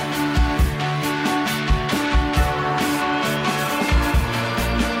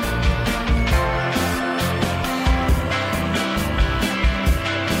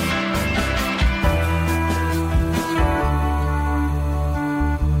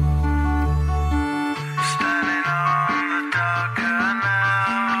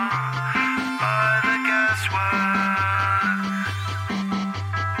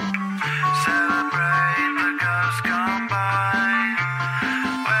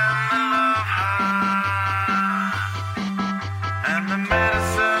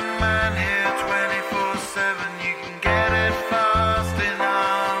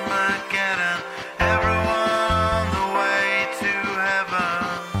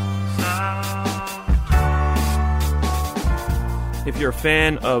 If you're a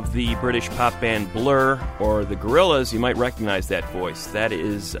fan of the British pop band Blur or the Gorillaz, you might recognize that voice. That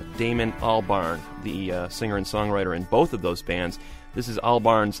is Damon Albarn, the singer and songwriter in both of those bands. This is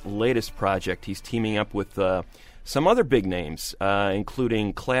Albarn's latest project. He's teaming up with some other big names,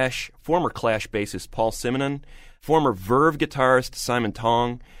 including former Clash bassist Paul Simonon, former Verve guitarist Simon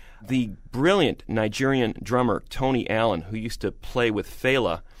Tong, the brilliant Nigerian drummer Tony Allen, who used to play with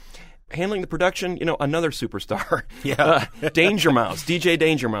Fela. Handling the production, another superstar. Yeah. Danger Mouse, DJ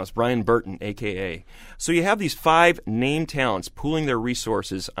Danger Mouse, Brian Burton, a.k.a. So you have these 5 named talents pooling their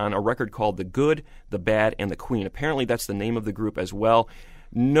resources on a record called The Good, The Bad, and The Queen. Apparently that's the name of the group as well.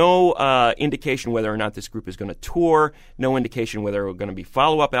 No indication whether or not this group is going to tour, no indication whether there are going to be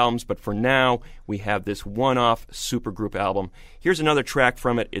follow-up albums, but for now, we have this one-off supergroup album. Here's another track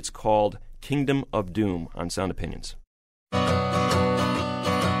from it. It's called Kingdom of Doom on Sound Opinions.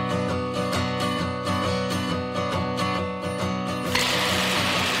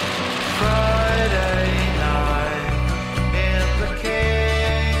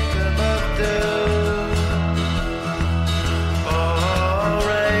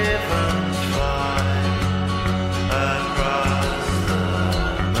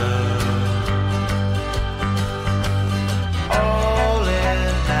 All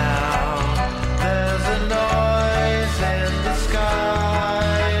in now, there's a noise in the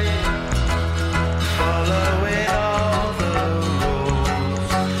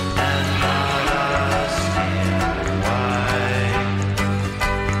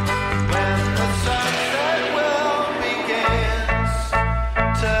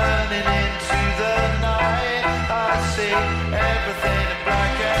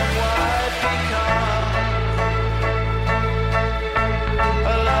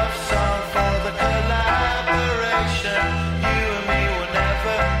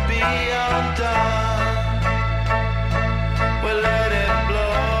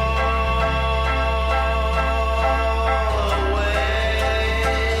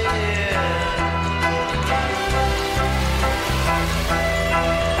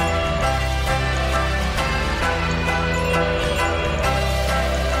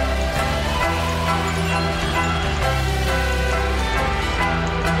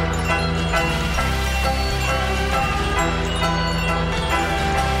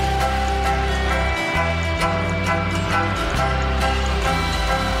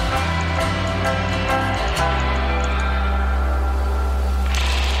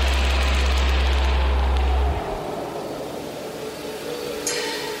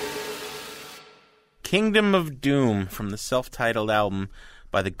Kingdom of Doom from the self-titled album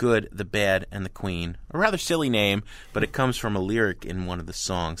by The Good, the Bad, and the Queen. A rather silly name, but it comes from a lyric in one of the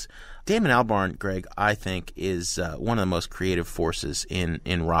songs. Damon Albarn, Greg, I think, is one of the most creative forces in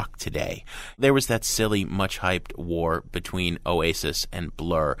rock today. There was that silly, much-hyped war between Oasis and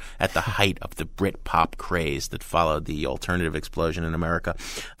Blur at the height of the Brit-pop craze that followed the alternative explosion in America.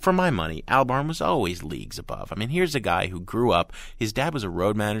 For my money, Albarn was always leagues above. I mean, here's a guy who grew up. His dad was a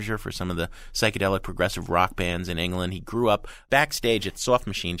road manager for some of the psychedelic progressive rock bands in England. He grew up backstage at Soft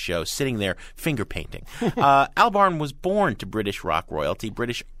Machine shows, sitting there finger painting. Albarn was born to British rock royalty,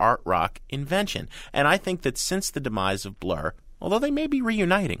 British art rock invention. And I think that since the demise of Blur, although they may be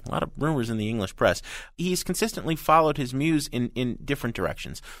reuniting, a lot of rumors in the English press, he's consistently followed his muse in different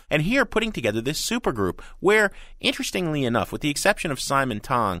directions. And here, putting together this supergroup where, interestingly enough, with the exception of Simon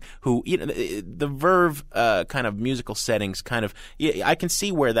Tong, who, the Verve kind of musical settings I can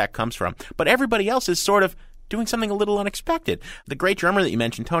see where that comes from. But everybody else is sort of doing something a little unexpected. The great drummer that you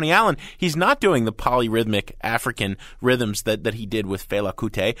mentioned, Tony Allen, he's not doing the polyrhythmic African rhythms that he did with Fela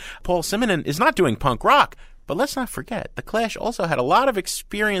Kuti. Paul Simonon is not doing punk rock. But let's not forget, The Clash also had a lot of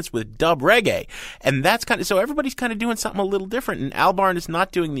experience with dub reggae. And that's so everybody's kind of doing something a little different. And Albarn is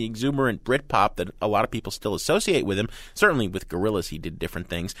not doing the exuberant Britpop that a lot of people still associate with him. Certainly with Gorillaz, he did different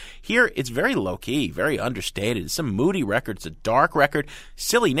things. Here, it's very low-key, very understated. It's some moody record. It's a dark record.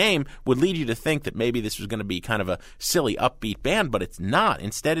 Silly name would lead you to think that maybe this was going to be kind of a silly, upbeat band, but it's not.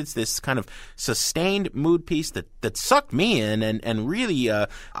 Instead, it's this kind of sustained mood piece that sucked me in. And really,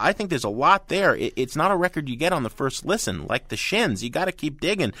 I think there's a lot there. It's not a record you get on the first listen, like the Shins. You got to keep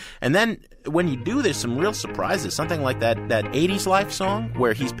digging. And then when you do, there's some real surprises. Something like that 80s Life song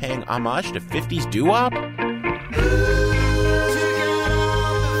where he's paying homage to 50s doo-wop.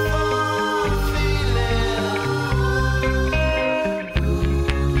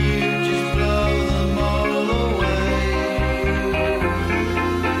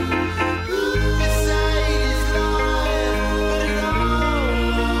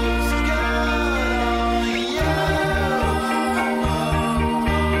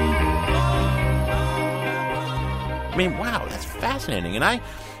 I mean, wow, that's fascinating. And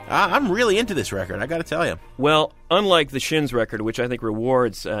I'm really into this record, I got to tell you. Well, unlike the Shins record, which I think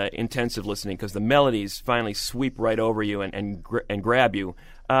rewards intensive listening because the melodies finally sweep right over you and grab you,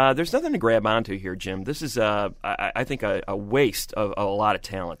 there's nothing to grab onto here, Jim. This is, I think, a waste of a lot of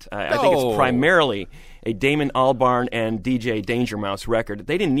talent. I think it's primarily a Damon Albarn and DJ Danger Mouse record.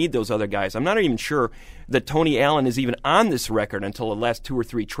 They didn't need those other guys. I'm not even sure that Tony Allen is even on this record until the last 2 or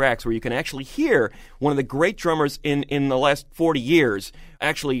 3 tracks where you can actually hear one of the great drummers in the last 40 years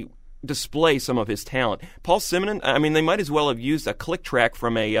actually display some of his talent. Paul Simonon, I mean, they might as well have used a click track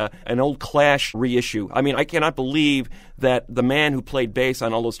from an old Clash reissue. I mean, I cannot believe that the man who played bass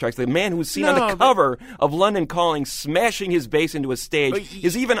on all those tracks, the man who's seen on the cover of London Calling smashing his bass into a stage,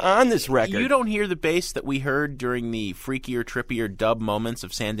 is even on this record. You don't hear the bass that we heard during the freakier, trippier dub moments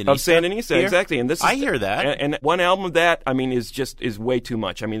of Sandinista? Of Sandinista, here? Exactly. And this I hear that. And one album of that, I mean, is way too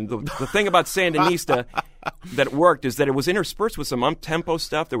much. I mean, the thing about Sandinista that worked is that it was interspersed with some up-tempo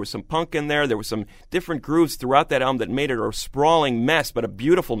stuff. There was some punk in there. There were some different grooves throughout that album that made it a sprawling mess, but a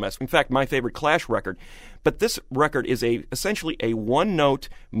beautiful mess. In fact, my favorite Clash record. But this record is essentially a one-note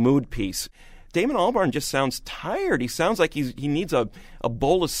mood piece. Damon Albarn just sounds tired. He sounds like he needs a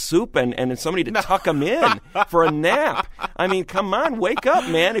bowl of soup and somebody to tuck him in for a nap. I mean, come on, wake up,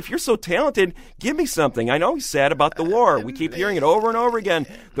 man. If you're so talented, give me something. I know he's sad about the war. We keep hearing it over and over again.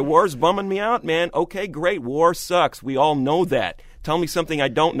 The war's bumming me out, man. Okay, great. War sucks. We all know that. Tell me something I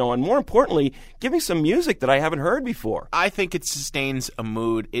don't know. And more importantly, give me some music that I haven't heard before. I think it sustains a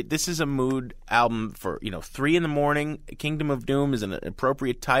mood. This is a mood album for, 3 in the morning. Kingdom of Doom is an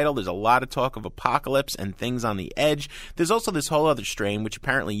appropriate title. There's a lot of talk of apocalypse and things on the edge. There's also this whole other strain, which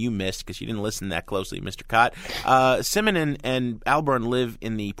apparently you missed because you didn't listen that closely, Mr. Cott. Simonon and Albarn live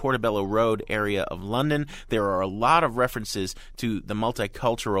in the Portobello Road area of London. There are a lot of references to the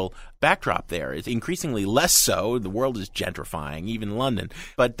multicultural backdrop there. It's increasingly less so. The world is gentrifying, even London.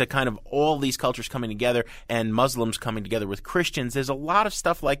 But the kind of all these cultures coming together and Muslims coming together with Christians, there's a lot of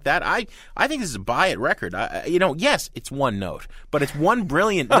stuff like that. I think this is a buy-it record. Yes, it's one note, but it's one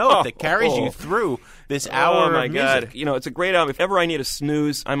brilliant note that carries you through this hour of music. God. It's a great album. If ever I need a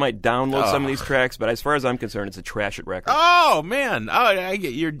snooze, I might download some of these tracks, but as far as I'm concerned, it's a trash it record. Oh, man.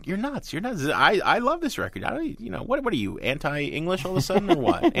 You're nuts. You're nuts. I love this record. What are you, anti-English all of a sudden or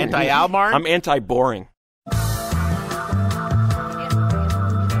what? Anti-Albarn? I'm anti-boring.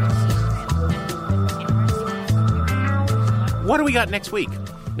 What do we got next week?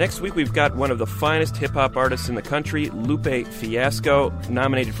 Next week, we've got one of the finest hip-hop artists in the country, Lupe Fiasco,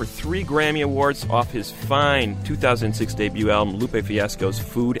 nominated for 3 Grammy Awards off his fine 2006 debut album, Lupe Fiasco's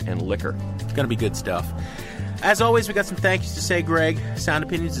Food and Liquor. It's going to be good stuff. As always, we got some thank yous to say, Greg. Sound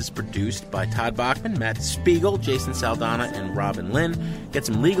Opinions is produced by Todd Bachman, Matt Spiegel, Jason Saldana, and Robin Lynn. Get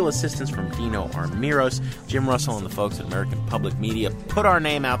some legal assistance from Dino Armiros. Jim Russell and the folks at American Public Media put our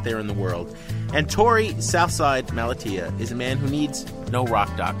name out there in the world. And Tori Southside Malatia is a man who needs no rock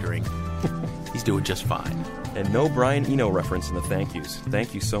doctoring. He's doing just fine. And no Brian Eno reference in the thank yous.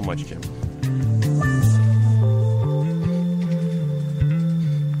 Thank you so much, Jim.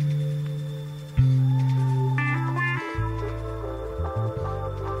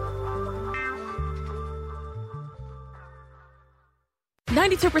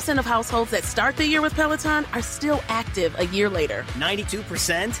 % of households that start the year with Peloton are still active a year later.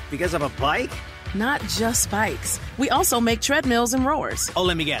 92% because of a bike? Not just bikes. We also make treadmills and rowers. Oh,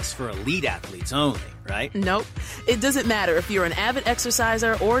 let me guess, for elite athletes only, right? Nope. It doesn't matter if you're an avid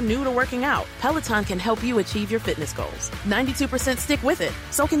exerciser or new to working out. Peloton can help you achieve your fitness goals. 92% stick with it.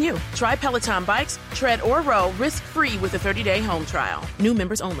 So can you. Try Peloton bikes, tread or row risk-free with a 30-day home trial. New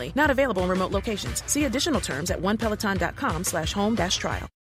members only. Not available in remote locations. See additional terms at onepeloton.com/home-trial.